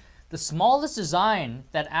is the smallest design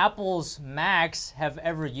that Apple's Macs have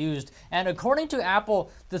ever used. And according to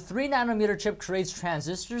Apple, the 3-nanometer chip creates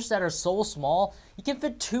transistors that are so small, you can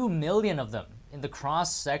fit 2 million of them in the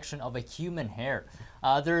cross-section of a human hair.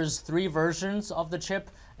 There's 3 versions of the chip.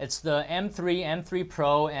 It's the M3, M3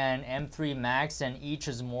 Pro, and M3 Max, and each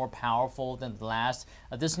is more powerful than the last.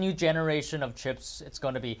 This new generation of chips, it's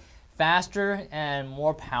going to be faster and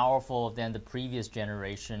more powerful than the previous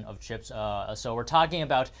generation of chips. So we're talking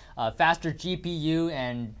about faster GPU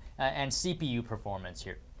and CPU performance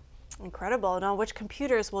here. Incredible. Now, which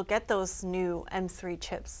computers will get those new M3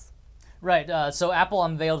 chips? Right. So Apple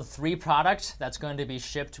unveiled 3 products that's going to be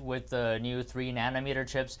shipped with the new 3-nanometer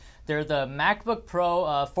chips. They're the MacBook Pro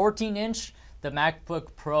 14-inch, the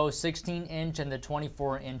MacBook Pro 16-inch, and the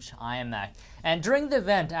 24-inch iMac. And during the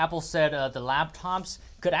event, Apple said the laptops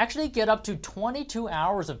could actually get up to 22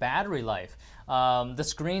 hours of battery life. The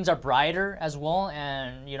screens are brighter as well,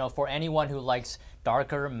 and for anyone who likes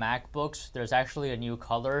darker MacBooks, there's actually a new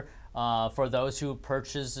color for those who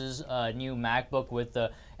purchases a new MacBook with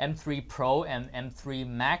the M3 Pro and M3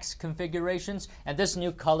 Max configurations. And this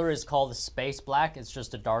new color is called Space Black. It's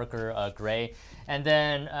just a darker gray. And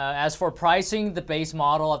then as for pricing, the base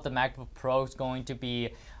model of the MacBook Pro is going to be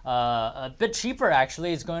a bit cheaper,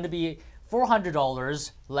 actually. It's going to be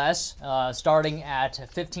 $400 less, starting at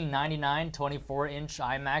 $1,599. 24-inch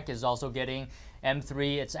iMac is also getting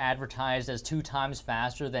M3. It's advertised as 2 times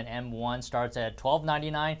faster than M1, starts at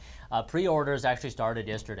 $1,299. Pre-orders actually started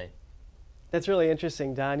yesterday. That's really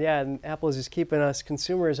interesting, Don. Yeah, and Apple is just keeping us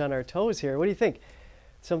consumers on our toes here. What do you think?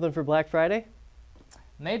 Something for Black Friday?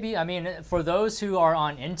 Maybe. I mean, for those who are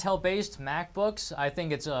on Intel-based MacBooks, I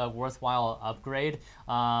think it's a worthwhile upgrade.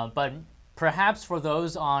 But perhaps for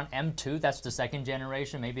those on M2, that's the 2nd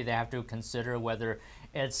generation, maybe they have to consider whether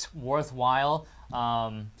it's worthwhile.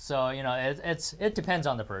 So, it depends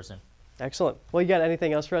on the person. Excellent. Well, you got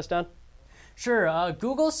anything else for us, Don? Sure.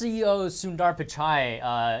 Google CEO Sundar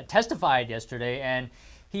Pichai testified yesterday, and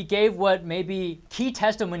he gave what may be key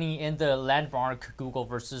testimony in the landmark Google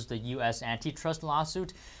versus the U.S. antitrust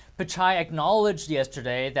lawsuit. Pichai acknowledged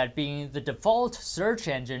yesterday that being the default search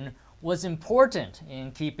engine was important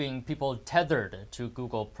in keeping people tethered to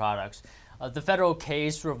Google products. The federal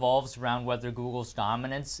case revolves around whether Google's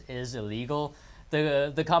dominance is illegal.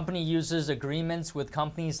 The company uses agreements with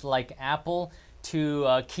companies like Apple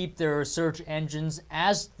to keep their search engines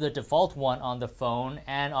as the default one on the phone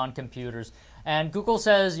and on computers. And Google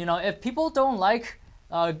says, if people don't like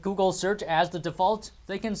Google search as the default,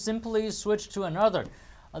 they can simply switch to another.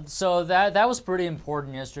 So that was pretty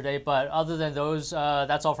important yesterday. But other than those,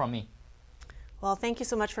 that's all from me. Well, thank you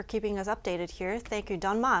so much for keeping us updated here. Thank you,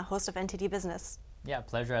 Don Ma, host of NTD Business. Yeah,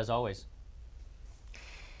 pleasure as always.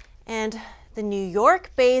 And the New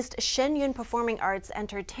York-based Shenyun Performing Arts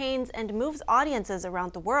entertains and moves audiences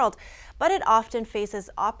around the world, but it often faces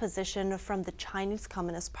opposition from the Chinese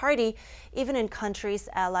Communist Party, even in countries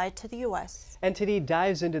allied to the U.S. NTD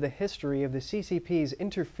dives into the history of the CCP's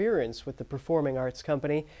interference with the performing arts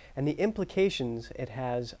company and the implications it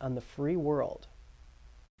has on the free world.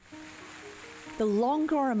 The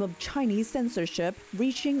long arm of Chinese censorship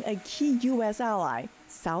reaching a key U.S. ally,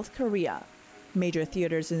 South Korea. Major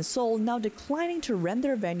theaters in Seoul now declining to rent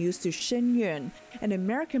their venues to Shenyun, an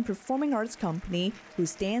American performing arts company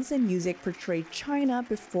whose dance and music portrayed China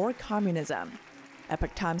before communism.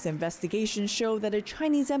 Epoch Times investigations show that a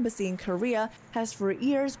Chinese embassy in Korea has for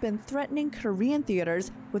years been threatening Korean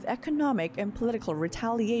theaters with economic and political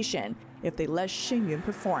retaliation if they let Shenyun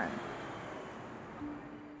perform.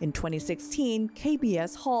 In 2016,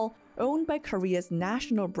 KBS Hall, owned by Korea's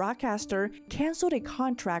national broadcaster, canceled a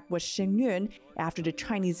contract with Shenyun after the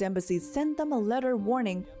Chinese embassy sent them a letter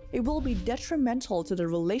warning it will be detrimental to the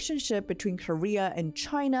relationship between Korea and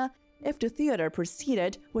China if the theater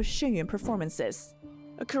proceeded with Shenyun performances.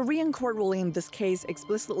 A Korean court ruling in this case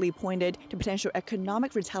explicitly pointed to potential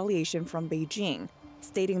economic retaliation from Beijing,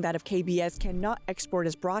 stating that if KBS cannot export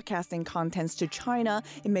its broadcasting contents to China,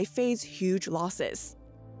 it may face huge losses.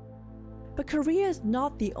 But Korea is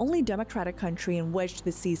not the only democratic country in which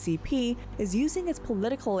the CCP is using its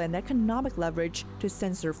political and economic leverage to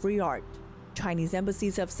censor free art. Chinese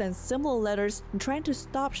embassies have sent similar letters trying to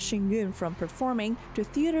stop Shenyun from performing to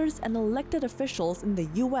theaters and elected officials in the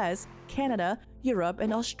US, Canada, Europe,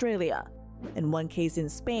 and Australia. In one case in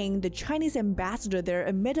Spain, the Chinese ambassador there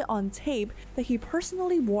admitted on tape that he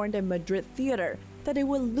personally warned a Madrid theater that it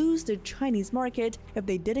would lose the Chinese market if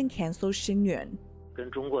they didn't cancel Shenyun. 跟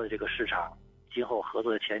中国的这个市场今后合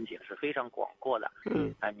作的前景是非常广阔的。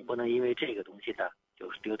你不能因为这个东西呢就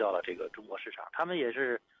丢掉了这个中国市场。他们也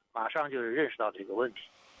是马上就是认识到这个问题。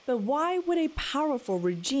But why would a powerful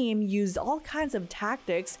regime use all kinds of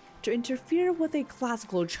tactics to interfere with a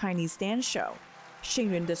classical Chinese dance show?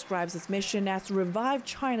 Shenyun describes its mission as to revive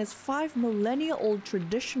China's 5-millennia-old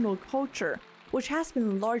traditional culture, which has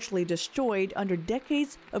been largely destroyed under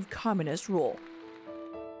decades of communist rule.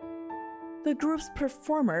 The group's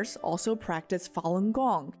performers also practice Falun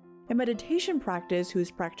Gong, a meditation practice whose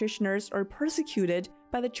practitioners are persecuted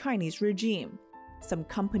by the Chinese regime. Some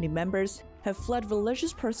company members have fled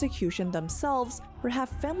religious persecution themselves or have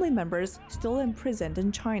family members still imprisoned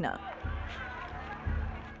in China.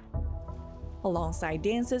 Alongside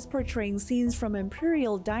dances portraying scenes from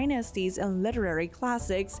imperial dynasties and literary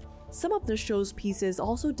classics, some of the show's pieces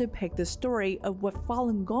also depict the story of what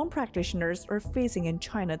Falun Gong practitioners are facing in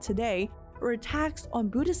China today, or attacks on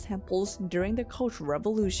Buddhist temples during the Cultural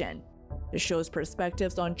Revolution. The show's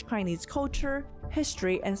perspectives on Chinese culture,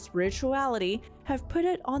 history, and spirituality have put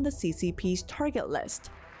it on the CCP's target list.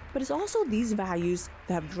 But it's also these values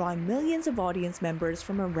that have drawn millions of audience members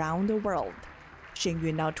from around the world.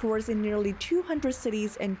 Shenyun now tours in nearly 200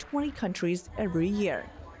 cities and 20 countries every year.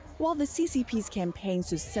 While the CCP's campaigns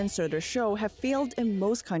to censor the show have failed in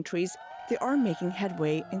most countries, they are making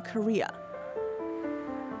headway in Korea.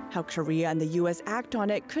 How Korea and the US act on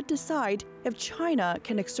it could decide if China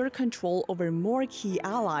can exert control over more key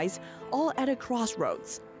allies, all at a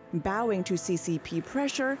crossroads, bowing to CCP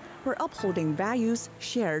pressure or upholding values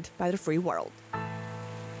shared by the free world.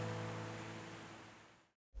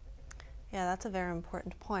 Yeah, that's a very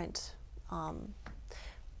important point.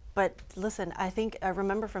 But listen, I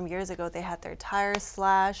remember from years ago they had their tires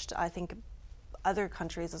slashed. I think other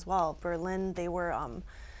countries as well. Berlin, they were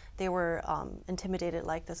intimidated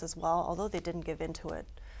like this as well, although they didn't give in to it.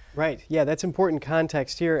 Right, yeah, that's important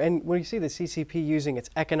context here. And when you see the CCP using its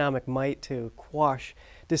economic might to quash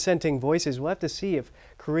dissenting voices, we'll have to see if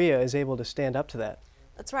Korea is able to stand up to that.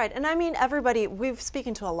 That's right. And I mean, we've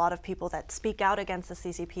spoken to a lot of people that speak out against the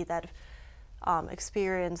CCP that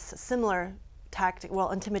experience similar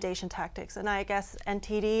intimidation tactics. And I guess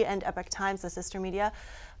NTD and Epoch Times, the sister media,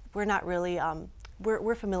 we're not really,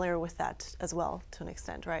 we're familiar with that as well to an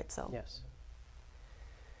extent, right? So yes.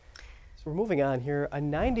 So we're moving on here. A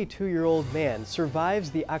 92-year-old man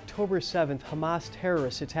survives the October 7th Hamas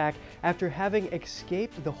terrorist attack after having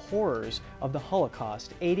escaped the horrors of the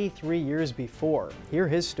Holocaust 83 years before. Hear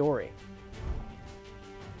his story.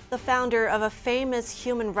 The founder of a famous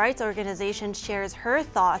human rights organization shares her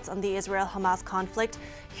thoughts on the Israel-Hamas conflict.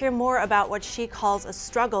 Hear more about what she calls a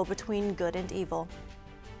struggle between good and evil.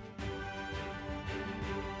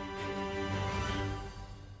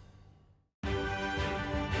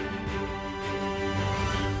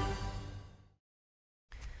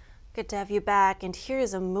 Good to have you back, and here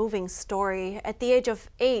is a moving story. At the age of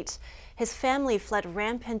 8, his family fled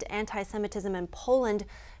rampant anti-Semitism in Poland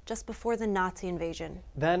just before the Nazi invasion.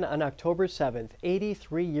 Then on October 7th,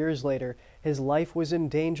 83 years later, his life was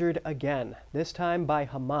endangered again, this time by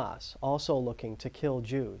Hamas, also looking to kill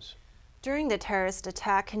Jews. During the terrorist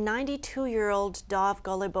attack, 92-year-old Dov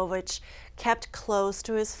Golubovich kept close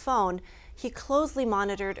to his phone. He closely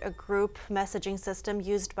monitored a group messaging system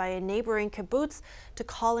used by a neighboring kibbutz to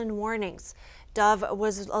call in warnings. Dov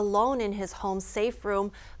was alone in his home's safe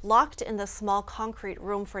room, locked in the small concrete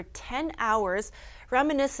room for 10 hours,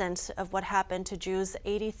 reminiscent of what happened to Jews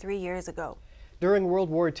 83 years ago. During World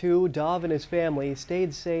War II, Dov and his family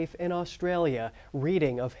stayed safe in Australia,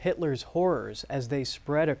 reading of Hitler's horrors as they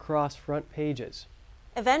spread across front pages.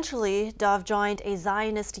 Eventually, Dov joined a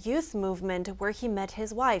Zionist youth movement where he met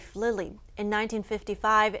his wife, Lily. In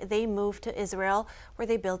 1955, they moved to Israel, where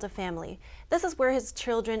they built a family. This is where his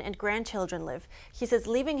children and grandchildren live. He says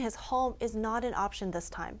leaving his home is not an option this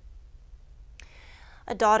time.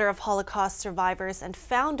 A daughter of Holocaust survivors and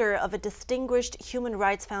founder of a distinguished human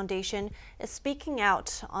rights foundation is speaking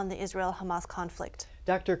out on the Israel-Hamas conflict.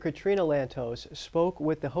 Dr. Katrina Lantos spoke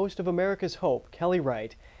with the host of America's Hope, Kelly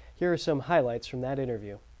Wright. Here are some highlights from that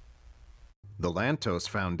interview. The Lantos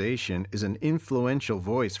Foundation is an influential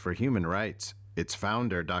voice for human rights. Its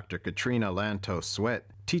founder, Dr. Katrina Lantos Sweat,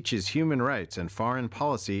 teaches human rights and foreign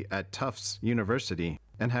policy at Tufts University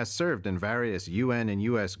and has served in various UN and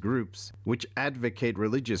US groups which advocate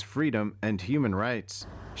religious freedom and human rights.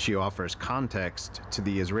 She offers context to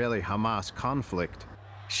the Israeli-Hamas conflict.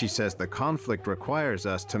 She says the conflict requires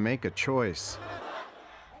us to make a choice.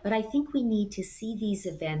 But I think we need to see these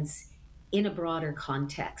events in a broader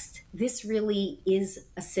context. This really is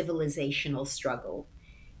a civilizational struggle.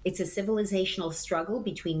 It's a civilizational struggle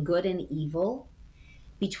between good and evil,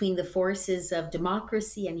 between the forces of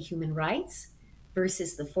democracy and human rights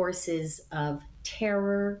versus the forces of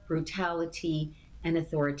terror, brutality, and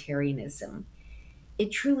authoritarianism.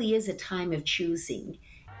 It truly is a time of choosing.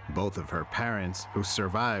 Both of her parents, who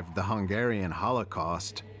survived the Hungarian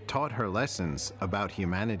Holocaust, taught her lessons about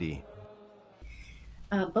humanity.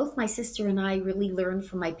 Both my sister and I really learned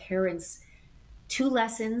from my parents two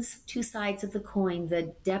lessons, two sides of the coin: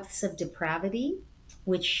 the depths of depravity,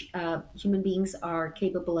 which human beings are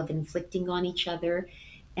capable of inflicting on each other,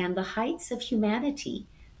 and the heights of humanity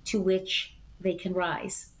to which they can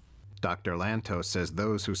rise. Dr. Lantos says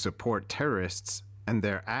those who support terrorists and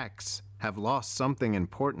their acts have lost something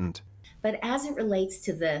important. But as it relates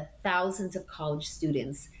to the thousands of college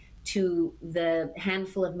students, to the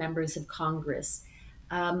handful of members of Congress,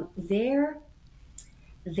 their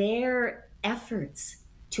efforts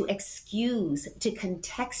to excuse, to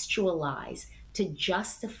contextualize, to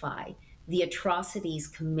justify the atrocities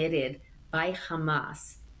committed by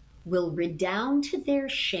Hamas will redound to their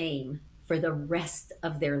shame for the rest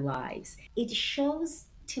of their lives. It shows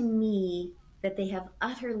to me that they have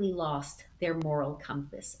utterly lost their moral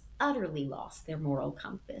compass. Utterly lost their moral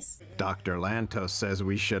compass. Dr. Lantos says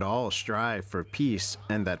we should all strive for peace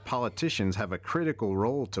and that politicians have a critical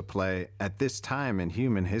role to play at this time in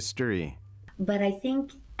human history. But I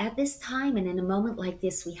think at this time and in a moment like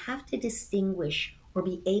this, we have to distinguish, or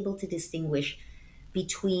be able to distinguish,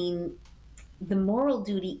 between the moral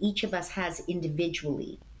duty each of us has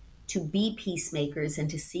individually to be peacemakers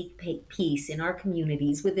and to seek peace in our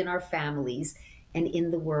communities, within our families, and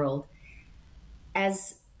in the world,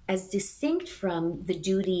 as distinct from the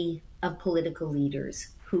duty of political leaders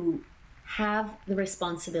who have the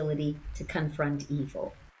responsibility to confront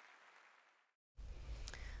evil.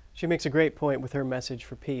 She makes a great point with her message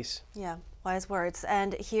for peace. Yeah, wise words.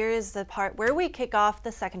 And here is the part where we kick off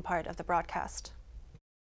the second part of the broadcast.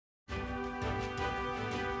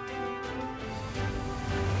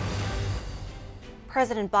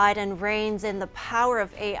 President Biden reins in the power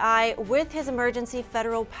of AI with his emergency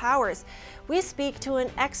federal powers. We speak to an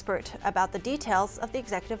expert about the details of the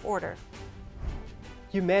executive order.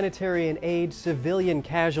 Humanitarian aid, civilian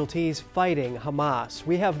casualties fighting Hamas.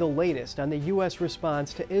 We have the latest on the U.S.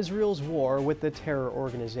 response to Israel's war with the terror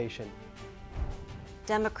organization.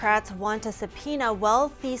 Democrats want to subpoena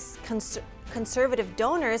wealthy conservative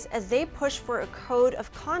donors as they push for a code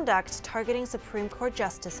of conduct targeting Supreme Court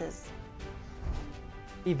justices.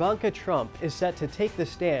 Ivanka Trump is set to take the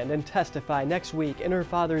stand and testify next week in her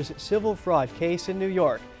father's civil fraud case in New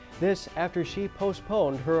York. This after she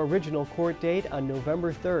postponed her original court date on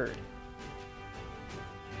November 3rd.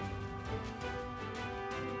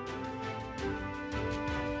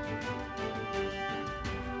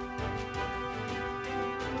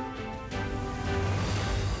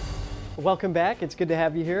 Welcome back. It's good to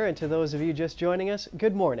have you here. And to those of you just joining us,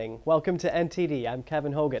 good morning. Welcome to NTD. I'm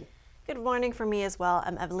Kevin Hogan. Good morning from me as well.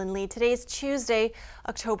 I'm Evelyn Lee. Today's Tuesday,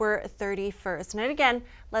 October 31st. And again,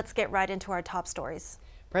 let's get right into our top stories.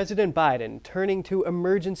 President Biden turning to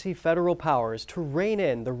emergency federal powers to rein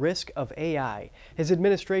in the risk of AI. His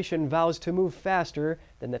administration vows to move faster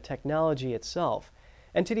than the technology itself.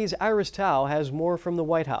 NTD's Iris Tao has more from the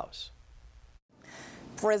White House.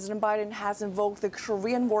 President Biden has invoked the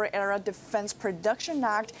Korean War-era Defense Production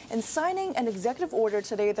Act in signing an executive order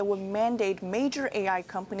today that would mandate major AI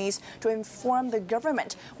companies to inform the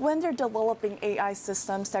government when they're developing AI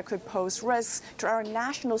systems that could pose risks to our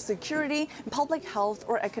national security, public health,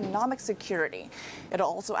 or economic security. It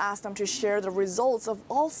also asked them to share the results of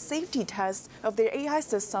all safety tests of their AI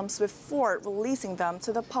systems before releasing them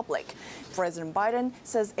to the public. President Biden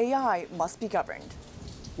says AI must be governed.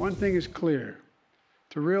 One thing is clear.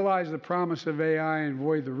 To realize the promise of AI and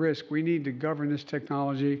avoid the risk, we need to govern this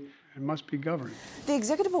technology. It must be governed. The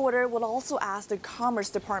executive order would also ask the Commerce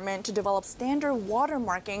Department to develop standard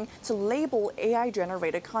watermarking to label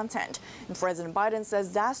AI-generated content. And President Biden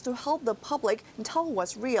says that's to help the public tell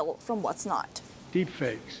what's real from what's not.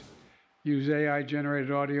 Deepfakes use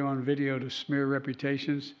AI-generated audio and video to smear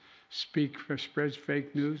reputations, spreads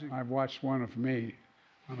fake news. I've watched one of me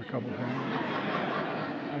on a couple of things.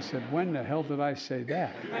 I said, when the hell did I say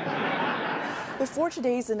that? Before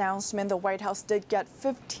today's announcement, the White House did get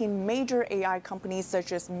 15 major AI companies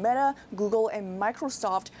such as Meta, Google, and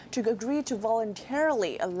Microsoft to agree to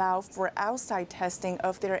voluntarily allow for outside testing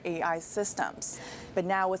of their AI systems. But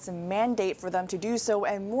now it's a mandate for them to do so,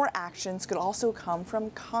 and more actions could also come from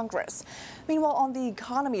Congress. Meanwhile, on the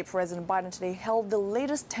economy, President Biden today held the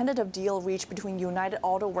latest tentative deal reached between United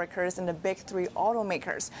Auto Workers and the big three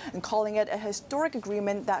automakers, and calling it a historic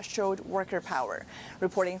agreement that showed worker power.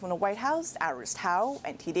 Reporting from the White House, Iris Tao,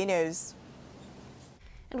 NTD News.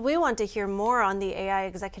 And we want to hear more on the AI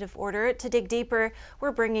executive order. To dig deeper,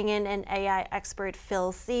 we're bringing in an AI expert,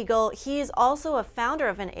 Phil Siegel. He's also a founder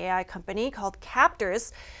of an AI company called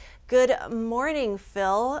Captors. Good morning,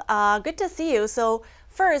 Phil. Good to see you. So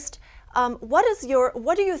first, what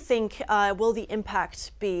do you think will the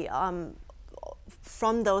impact be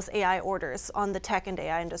from those AI orders on the tech and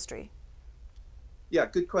AI industry? Yeah,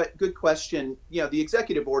 good question. You know, the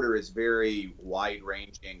executive order is very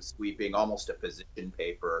wide-ranging, sweeping, almost a position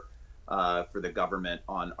paper for the government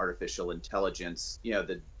on artificial intelligence. You know,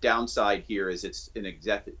 the downside here is it's an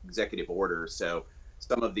executive order, so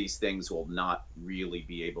some of these things will not really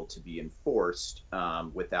be able to be enforced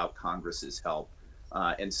without Congress's help,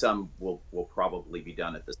 and some will probably be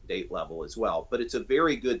done at the state level as well. But it's a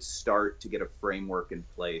very good start to get a framework in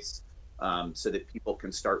place so that people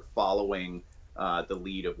can start following the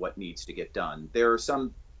lead of what needs to get done. There's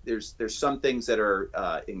some things that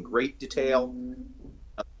are in great detail,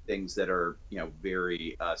 things that are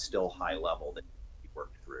very still high level that need to be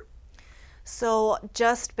worked through. So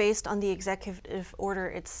just based on the executive order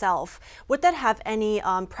itself, would that have any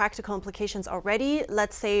practical implications already?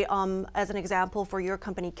 Let's say, as an example for your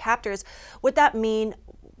company Captors, would that mean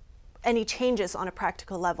any changes on a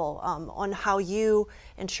practical level on how you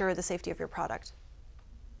ensure the safety of your product?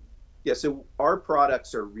 Yeah, so our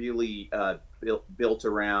products are really built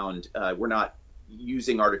around, we're not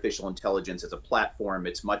using artificial intelligence as a platform.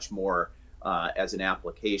 It's much more as an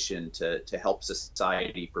application to help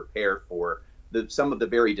society prepare for some of the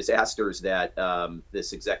very disasters that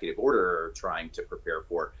this executive order are trying to prepare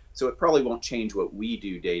for. So it probably won't change what we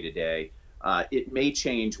do day to day. It may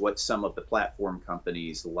change what some of the platform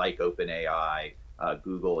companies like OpenAI,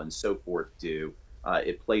 Google, and so forth do.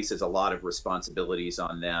 It places a lot of responsibilities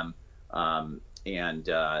on them. And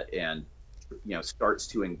starts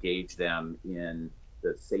to engage them in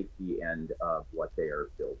the safety end of what they are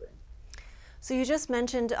building. So you just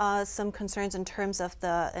mentioned some concerns in terms of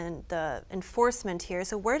the enforcement here.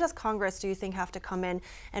 So where does Congress, do you think, have to come in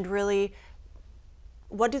and really,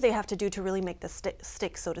 what do they have to do to really make this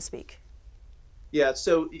stick, so to speak? Yeah,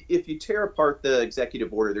 so if you tear apart the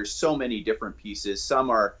executive order, there's so many different pieces. Some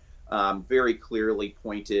are very clearly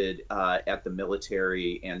pointed at the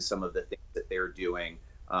military and some of the things that they're doing,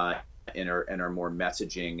 and are more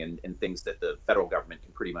messaging and things that the federal government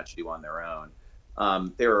can pretty much do on their own.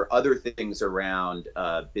 There are other things around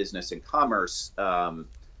business and commerce,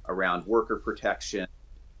 around worker protection,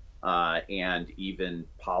 and even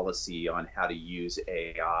policy on how to use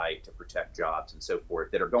AI to protect jobs and so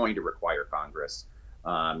forth that are going to require Congress.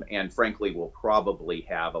 And frankly, we'll probably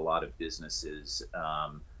have a lot of businesses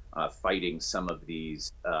fighting some of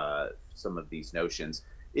these notions.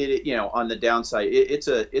 On the downside, it's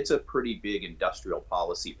a pretty big industrial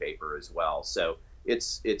policy paper as well. So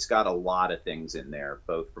it's got a lot of things in there,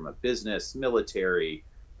 both from a business, military,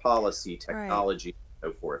 policy, technology,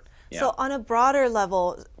 and so forth. Yeah. So on a broader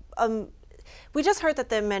level, we just heard that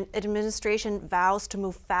the administration vows to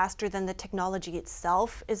move faster than the technology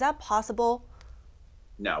itself. Is that possible?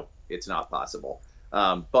 No, it's not possible.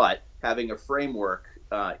 But having a framework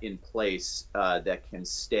in place that can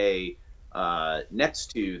stay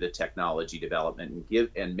next to the technology development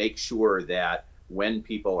and make sure that when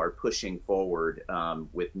people are pushing forward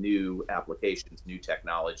with new applications, new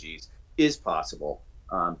technologies, is possible.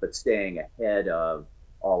 But staying ahead of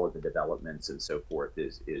all of the developments and so forth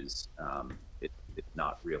is it's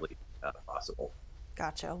not really possible.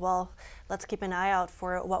 Gotcha. Well, let's keep an eye out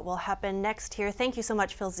for what will happen next here. Thank you so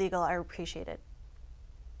much, Phil Ziegel. I appreciate it.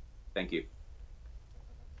 Thank you.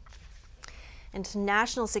 And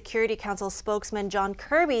National Security Council spokesman John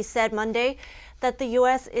Kirby said Monday that the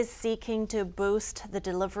U.S. is seeking to boost the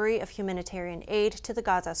delivery of humanitarian aid to the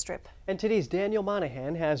Gaza Strip. NTD's Daniel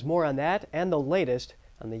Monahan has more on that and the latest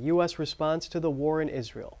on the U.S. response to the war in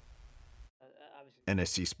Israel.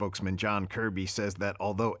 NSC spokesman John Kirby says that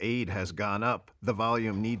although aid has gone up, the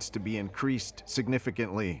volume needs to be increased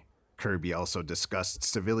significantly. Kirby also discussed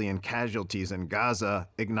civilian casualties in Gaza,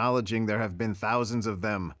 acknowledging there have been thousands of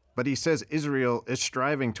them, but he says Israel is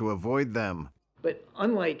striving to avoid them. But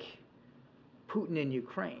unlike Putin in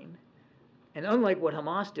Ukraine, and unlike what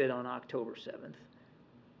Hamas did on October 7th,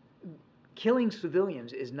 killing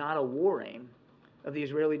civilians is not a war aim of the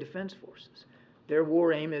Israeli Defense Forces. Their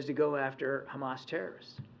war aim is to go after Hamas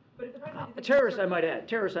terrorists. Terrorists, I might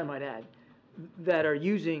add, that are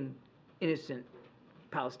using innocent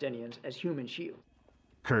Palestinians as human shields.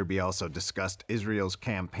 Kirby also discussed Israel's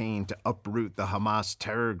campaign to uproot the Hamas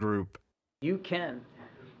terror group. You can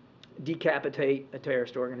decapitate a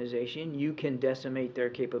terrorist organization. You can decimate their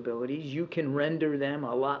capabilities. You can render them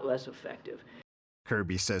a lot less effective.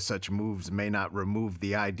 Kirby says such moves may not remove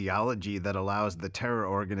the ideology that allows the terror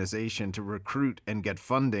organization to recruit and get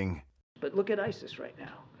funding. But look at ISIS right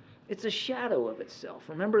now. It's a shadow of itself.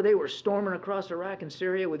 Remember, they were storming across Iraq and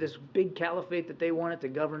Syria with this big caliphate that they wanted to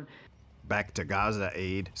govern. Back to Gaza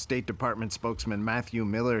aid, State Department spokesman Matthew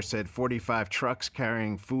Miller said 45 trucks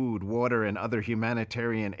carrying food, water, and other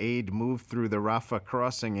humanitarian aid moved through the Rafah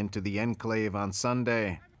crossing into the enclave on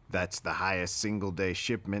Sunday. That's the highest single-day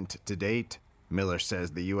shipment to date. Miller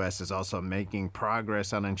says the U.S. is also making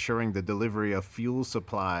progress on ensuring the delivery of fuel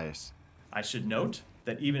supplies. I should note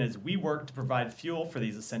that even as we work to provide fuel for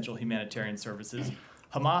these essential humanitarian services,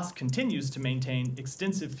 Hamas continues to maintain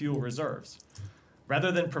extensive fuel reserves. Rather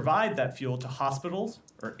than provide that fuel to hospitals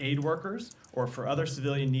or aid workers or for other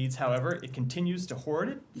civilian needs, however, it continues to hoard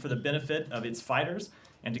it for the benefit of its fighters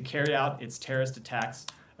and to carry out its terrorist attacks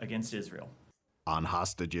against Israel. On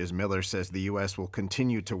hostages, Miller says the U.S. will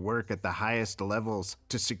continue to work at the highest levels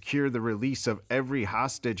to secure the release of every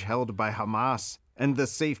hostage held by Hamas and the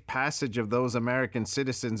safe passage of those American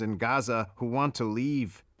citizens in Gaza who want to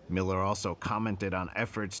leave. Miller also commented on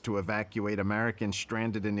efforts to evacuate Americans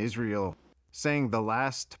stranded in Israel, saying the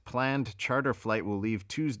last planned charter flight will leave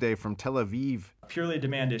Tuesday from Tel Aviv. Purely a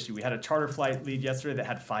demand issue. We had a charter flight leave yesterday that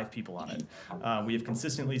had 5 people on it. We have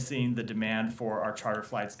consistently seen the demand for our charter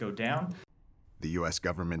flights go down. The U.S.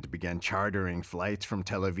 government began chartering flights from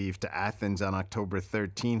Tel Aviv to Athens on October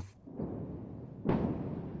 13th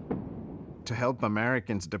to help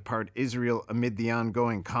Americans depart Israel amid the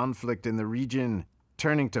ongoing conflict in the region.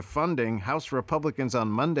 Turning to funding, House Republicans on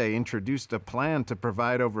Monday introduced a plan to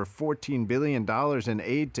provide over $14 billion in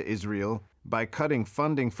aid to Israel by cutting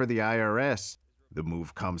funding for the IRS. The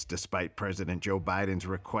move comes despite President Joe Biden's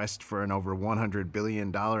request for an over $100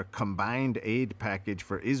 billion combined aid package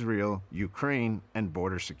for Israel, Ukraine, and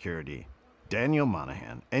border security. Daniel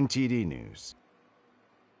Monahan, NTD News.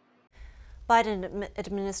 Biden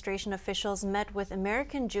administration officials met with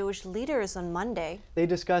American Jewish leaders on Monday. They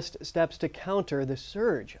discussed steps to counter the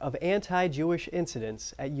surge of anti-Jewish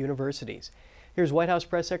incidents at universities. Here's White House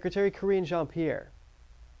Press Secretary Karine Jean-Pierre.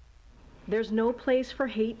 There's no place for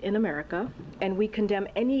hate in America, and we condemn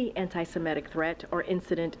any anti-Semitic threat or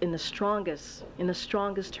incident in the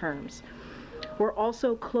strongest terms. We're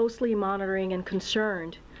also closely monitoring and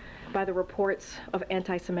concerned by the reports of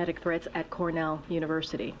anti-Semitic threats at Cornell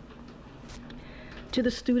University. To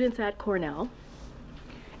the students at Cornell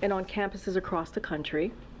and on campuses across the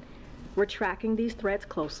country, we're tracking these threats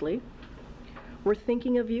closely. We're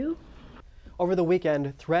thinking of you. Over the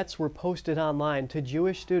weekend, threats were posted online to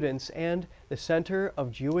Jewish students and the Center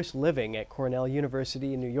of Jewish Living at Cornell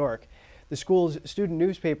University in New York. The school's student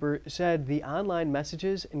newspaper said the online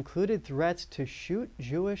messages included threats to shoot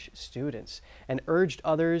Jewish students and urged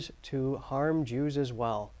others to harm Jews as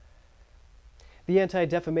well. The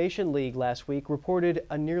Anti-Defamation League last week reported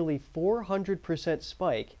a nearly 400%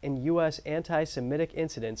 spike in U.S. anti-Semitic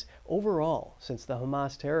incidents overall since the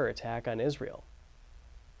Hamas terror attack on Israel.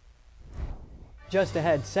 Just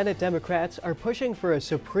ahead, Senate Democrats are pushing for a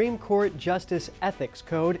Supreme Court Justice Ethics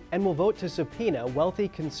Code and will vote to subpoena wealthy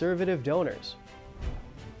conservative donors.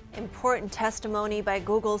 Important testimony by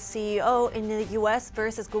Google's CEO in the U.S.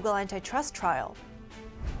 versus Google antitrust trial.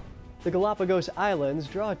 The Galapagos Islands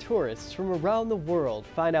draw tourists from around the world.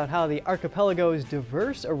 Find out how the archipelago's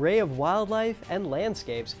diverse array of wildlife and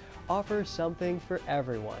landscapes offer something for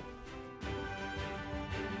everyone.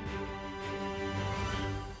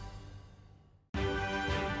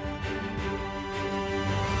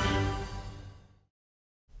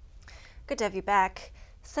 Good to have you back.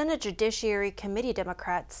 Senate Judiciary Committee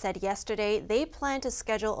Democrats said yesterday they plan to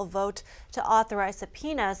schedule a vote to authorize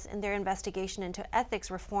subpoenas in their investigation into ethics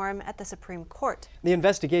reform at the Supreme Court. The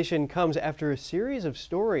investigation comes after a series of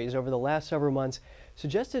stories over the last several months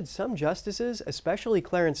suggested some justices, especially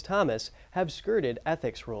Clarence Thomas, have skirted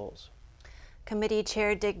ethics rules. Committee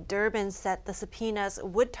Chair Dick Durbin said the subpoenas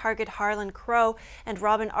would target Harlan Crow and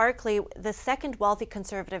Robin Arkley, the second wealthy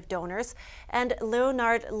conservative donors, and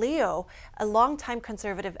Leonard Leo, a longtime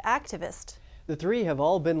conservative activist. The three have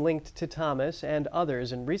all been linked to Thomas and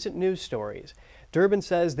others in recent news stories. Durbin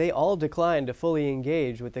says they all declined to fully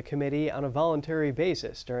engage with the committee on a voluntary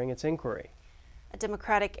basis during its inquiry. A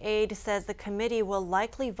Democratic aide says the committee will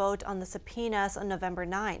likely vote on the subpoenas on November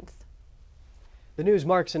 9th. The news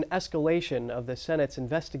marks an escalation of the Senate's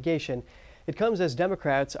investigation. It comes as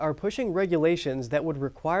Democrats are pushing regulations that would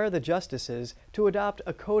require the justices to adopt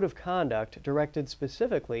a code of conduct directed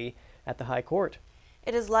specifically at the High Court.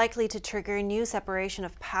 It is likely to trigger new separation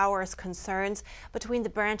of powers concerns between the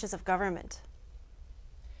branches of government.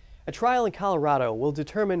 A trial in Colorado will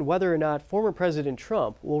determine whether or not former President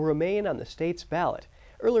Trump will remain on the state's ballot.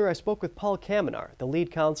 Earlier, I spoke with Paul Kamenar, the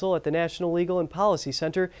lead counsel at the National Legal and Policy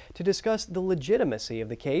Center, to discuss the legitimacy of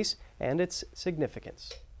the case and its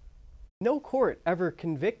significance. No court ever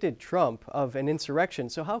convicted Trump of an insurrection,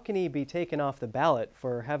 so how can he be taken off the ballot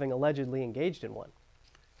for having allegedly engaged in one?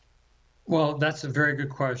 Well, that's a very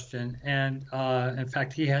good question. And in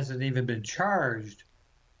fact, he hasn't even been charged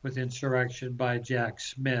with insurrection by Jack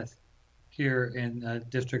Smith here in the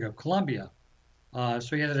District of Columbia. So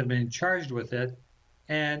he hasn't been charged with it.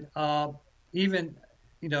 And even,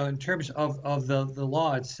 in terms of the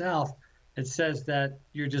law itself, it says that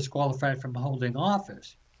you're disqualified from holding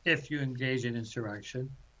office if you engage in insurrection.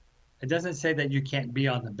 It doesn't say that you can't be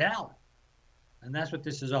on the ballot. And that's what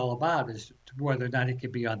this is all about, is whether or not it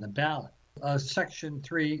can be on the ballot. Section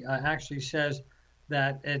 3 actually says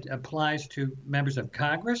that it applies to members of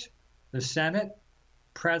Congress, the Senate,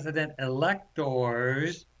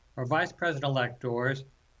 president-electors or vice president-electors,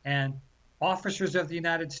 and officers of the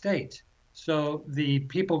United States. So the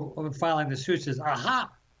people filing the suit says, aha,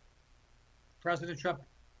 President Trump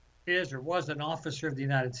is or was an officer of the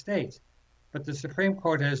United States. But the Supreme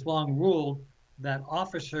Court has long ruled that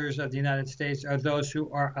officers of the United States are those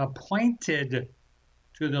who are appointed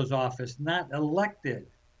to those offices, not elected.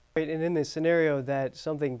 Right, and in the scenario that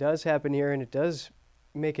something does happen here and it does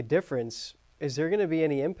make a difference, is there going to be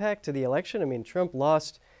any impact to the election? I mean, Trump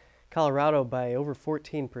lost Colorado by over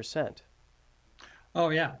 14%. Oh,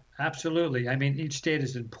 yeah, absolutely. I mean, each state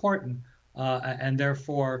is important, and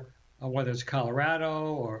therefore, whether it's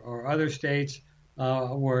Colorado or other states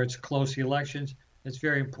where it's close elections, it's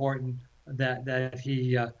very important that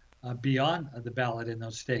he be on the ballot in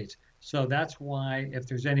those states. So that's why if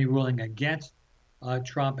there's any ruling against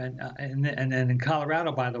Trump, and in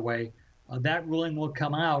Colorado, by the way, that ruling will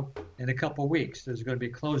come out in a couple weeks. There's going to be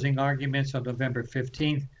closing arguments on November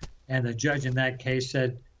 15th, and the judge in that case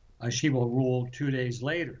said she will rule 2 days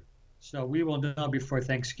later. So we will know before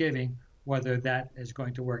Thanksgiving whether that is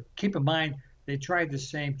going to work. Keep in mind, they tried the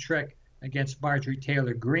same trick against Marjorie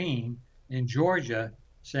Taylor Greene in Georgia,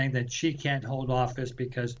 saying that she can't hold office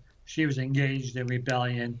because she was engaged in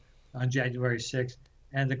rebellion on January 6th,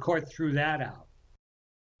 and the court threw that out.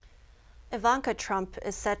 Ivanka Trump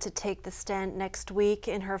is set to take the stand next week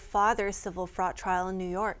in her father's civil fraud trial in New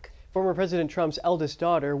York. Former President Trump's eldest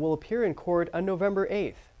daughter will appear in court on November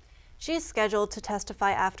 8th. She's scheduled to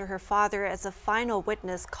testify after her father as a final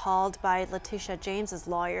witness called by Letitia James's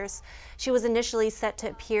lawyers. She was initially set to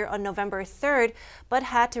appear on November 3rd, but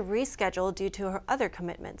had to reschedule due to her other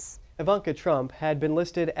commitments. Ivanka Trump had been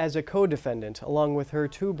listed as a co-defendant along with her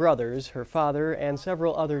two brothers, her father, and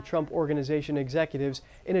several other Trump Organization executives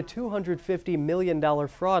in a $250 million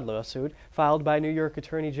fraud lawsuit filed by New York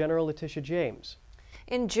Attorney General Letitia James.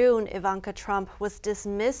 In June, Ivanka Trump was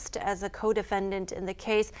dismissed as a co-defendant in the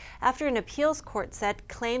case after an appeals court said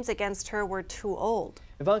claims against her were too old.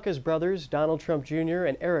 Ivanka's brothers, Donald Trump Jr.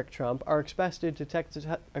 and Eric Trump, are expected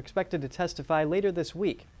to testify later this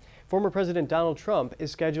week. Former President Donald Trump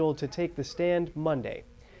is scheduled to take the stand Monday.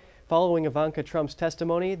 Following Ivanka Trump's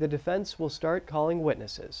testimony, the defense will start calling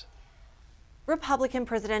witnesses. Republican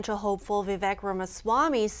presidential hopeful Vivek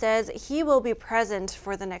Ramaswamy says he will be present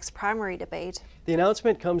for the next primary debate. The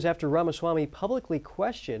announcement comes after Ramaswamy publicly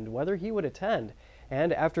questioned whether he would attend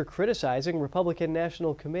and after criticizing Republican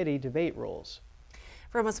National Committee debate rules.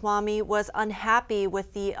 Ramaswamy was unhappy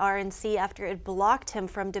with the RNC after it blocked him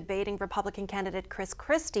from debating Republican candidate Chris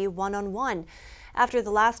Christie one-on-one. After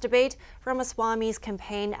the last debate, Ramaswamy's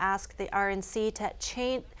campaign asked the RNC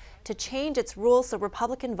to change its rules so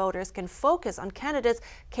Republican voters can focus on candidates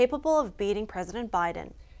capable of beating President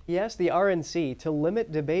Biden. He asked the RNC to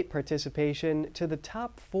limit debate participation to the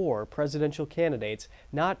top 4 presidential candidates,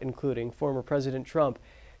 not including former President Trump.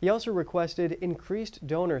 He also requested increased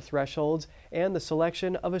donor thresholds and the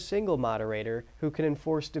selection of a single moderator who can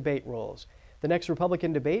enforce debate rules. The next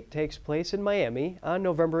Republican debate takes place in Miami on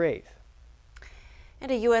November 8th. And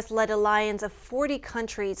a U.S.-led alliance of 40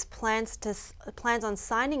 countries plans on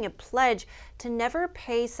signing a pledge to never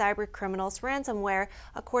pay cybercriminals ransomware,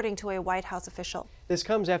 according to a White House official. This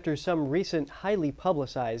comes after some recent highly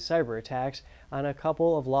publicized cyber attacks on a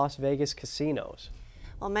couple of Las Vegas casinos.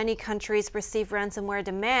 While many countries receive ransomware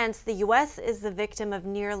demands, the U.S. is the victim of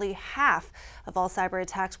nearly half of all cyber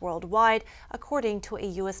attacks worldwide, according to a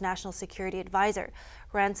U.S. National Security Advisor.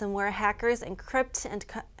 Ransomware hackers encrypt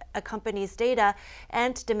a company's data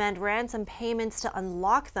and demand ransom payments to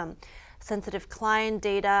unlock them. Sensitive client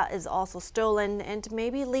data is also stolen and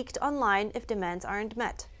may be leaked online if demands aren't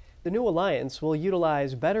met. The new alliance will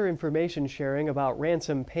utilize better information sharing about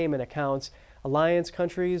ransom payment accounts. Alliance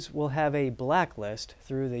countries will have a blacklist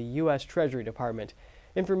through the U.S. Treasury Department.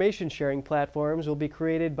 Information sharing platforms will be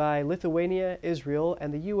created by Lithuania, Israel,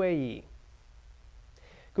 and the UAE.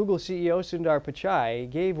 Google CEO Sundar Pichai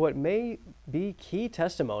gave what may be key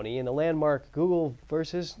testimony in the landmark Google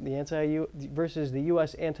versus the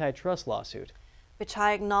U.S. antitrust lawsuit.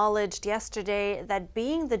 Pichai acknowledged yesterday that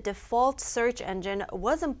being the default search engine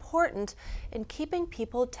was important in keeping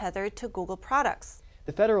people tethered to Google products.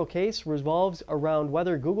 The federal case revolves around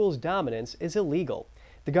whether Google's dominance is illegal.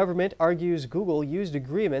 The government argues Google used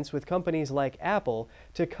agreements with companies like Apple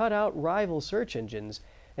to cut out rival search engines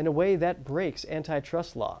in a way that breaks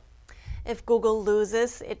antitrust law. If Google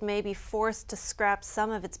loses, it may be forced to scrap some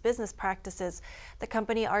of its business practices. The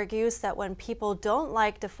company argues that when people don't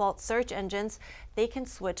like default search engines, they can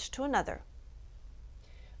switch to another.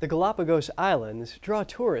 The Galapagos Islands draw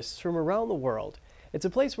tourists from around the world. It's a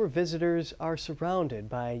place where visitors are surrounded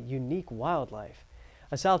by unique wildlife.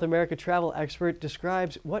 A South America travel expert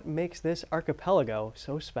describes what makes this archipelago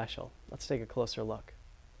so special. Let's take a closer look.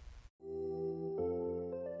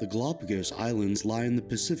 The Galapagos Islands lie in the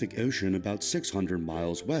Pacific Ocean about 600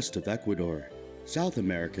 miles west of Ecuador. South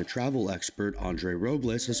America travel expert Andre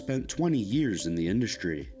Robles has spent 20 years in the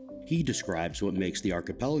industry. He describes what makes the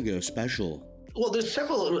archipelago special. Well, there's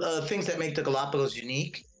several things that make the Galapagos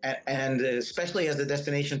unique, and especially as a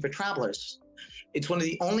destination for travelers. It's one of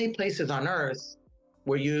the only places on Earth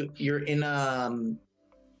where you're in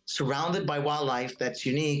surrounded by wildlife that's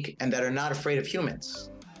unique and that are not afraid of humans.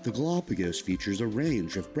 The Galapagos features a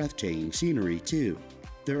range of breathtaking scenery too.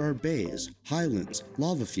 There are bays, highlands,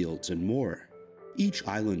 lava fields, and more. Each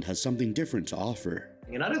island has something different to offer.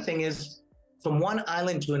 Another thing is, from one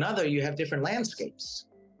island to another, you have different landscapes,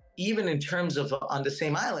 even in terms of on the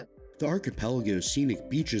same island. The archipelago's scenic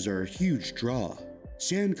beaches are a huge draw.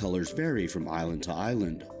 Sand colors vary from island to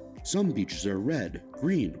island. Some beaches are red,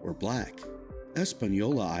 green, or black.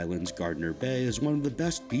 Espanola Island's Gardner Bay is one of the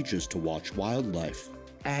best beaches to watch wildlife.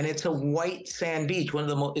 And it's a white sand beach,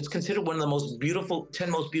 it's considered one of the most beautiful,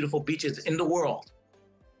 10 most beautiful beaches in the world.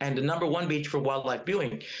 And the #1 beach for wildlife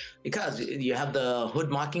viewing, because you have the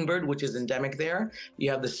hood mockingbird, which is endemic there.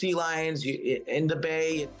 You have the sea lions in the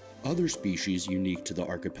bay. Other species unique to the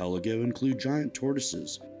archipelago include giant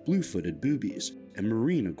tortoises, blue-footed boobies, and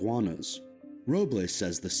marine iguanas. Robles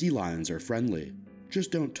says the sea lions are friendly.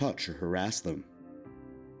 Just don't touch or harass them.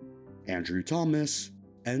 Andrew Thomas,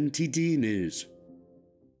 NTD News.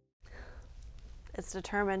 It's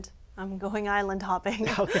determined. I'm going island hopping.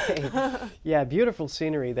 Okay. Yeah, beautiful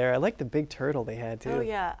scenery there. I like the big turtle they had too. Oh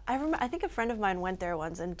yeah, I think a friend of mine went there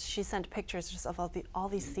once, and she sent pictures just of all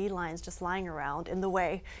these sea lions just lying around in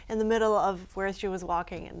the middle of where she was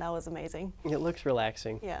walking, and that was amazing. It looks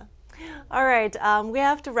relaxing. Yeah. All right, we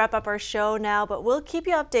have to wrap up our show now, but we'll keep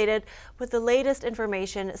you updated with the latest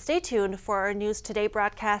information. Stay tuned for our News Today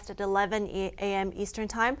broadcast at 11 a.m. Eastern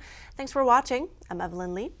Time. Thanks for watching. I'm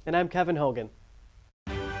Evelyn Lee. And I'm Kevin Hogan.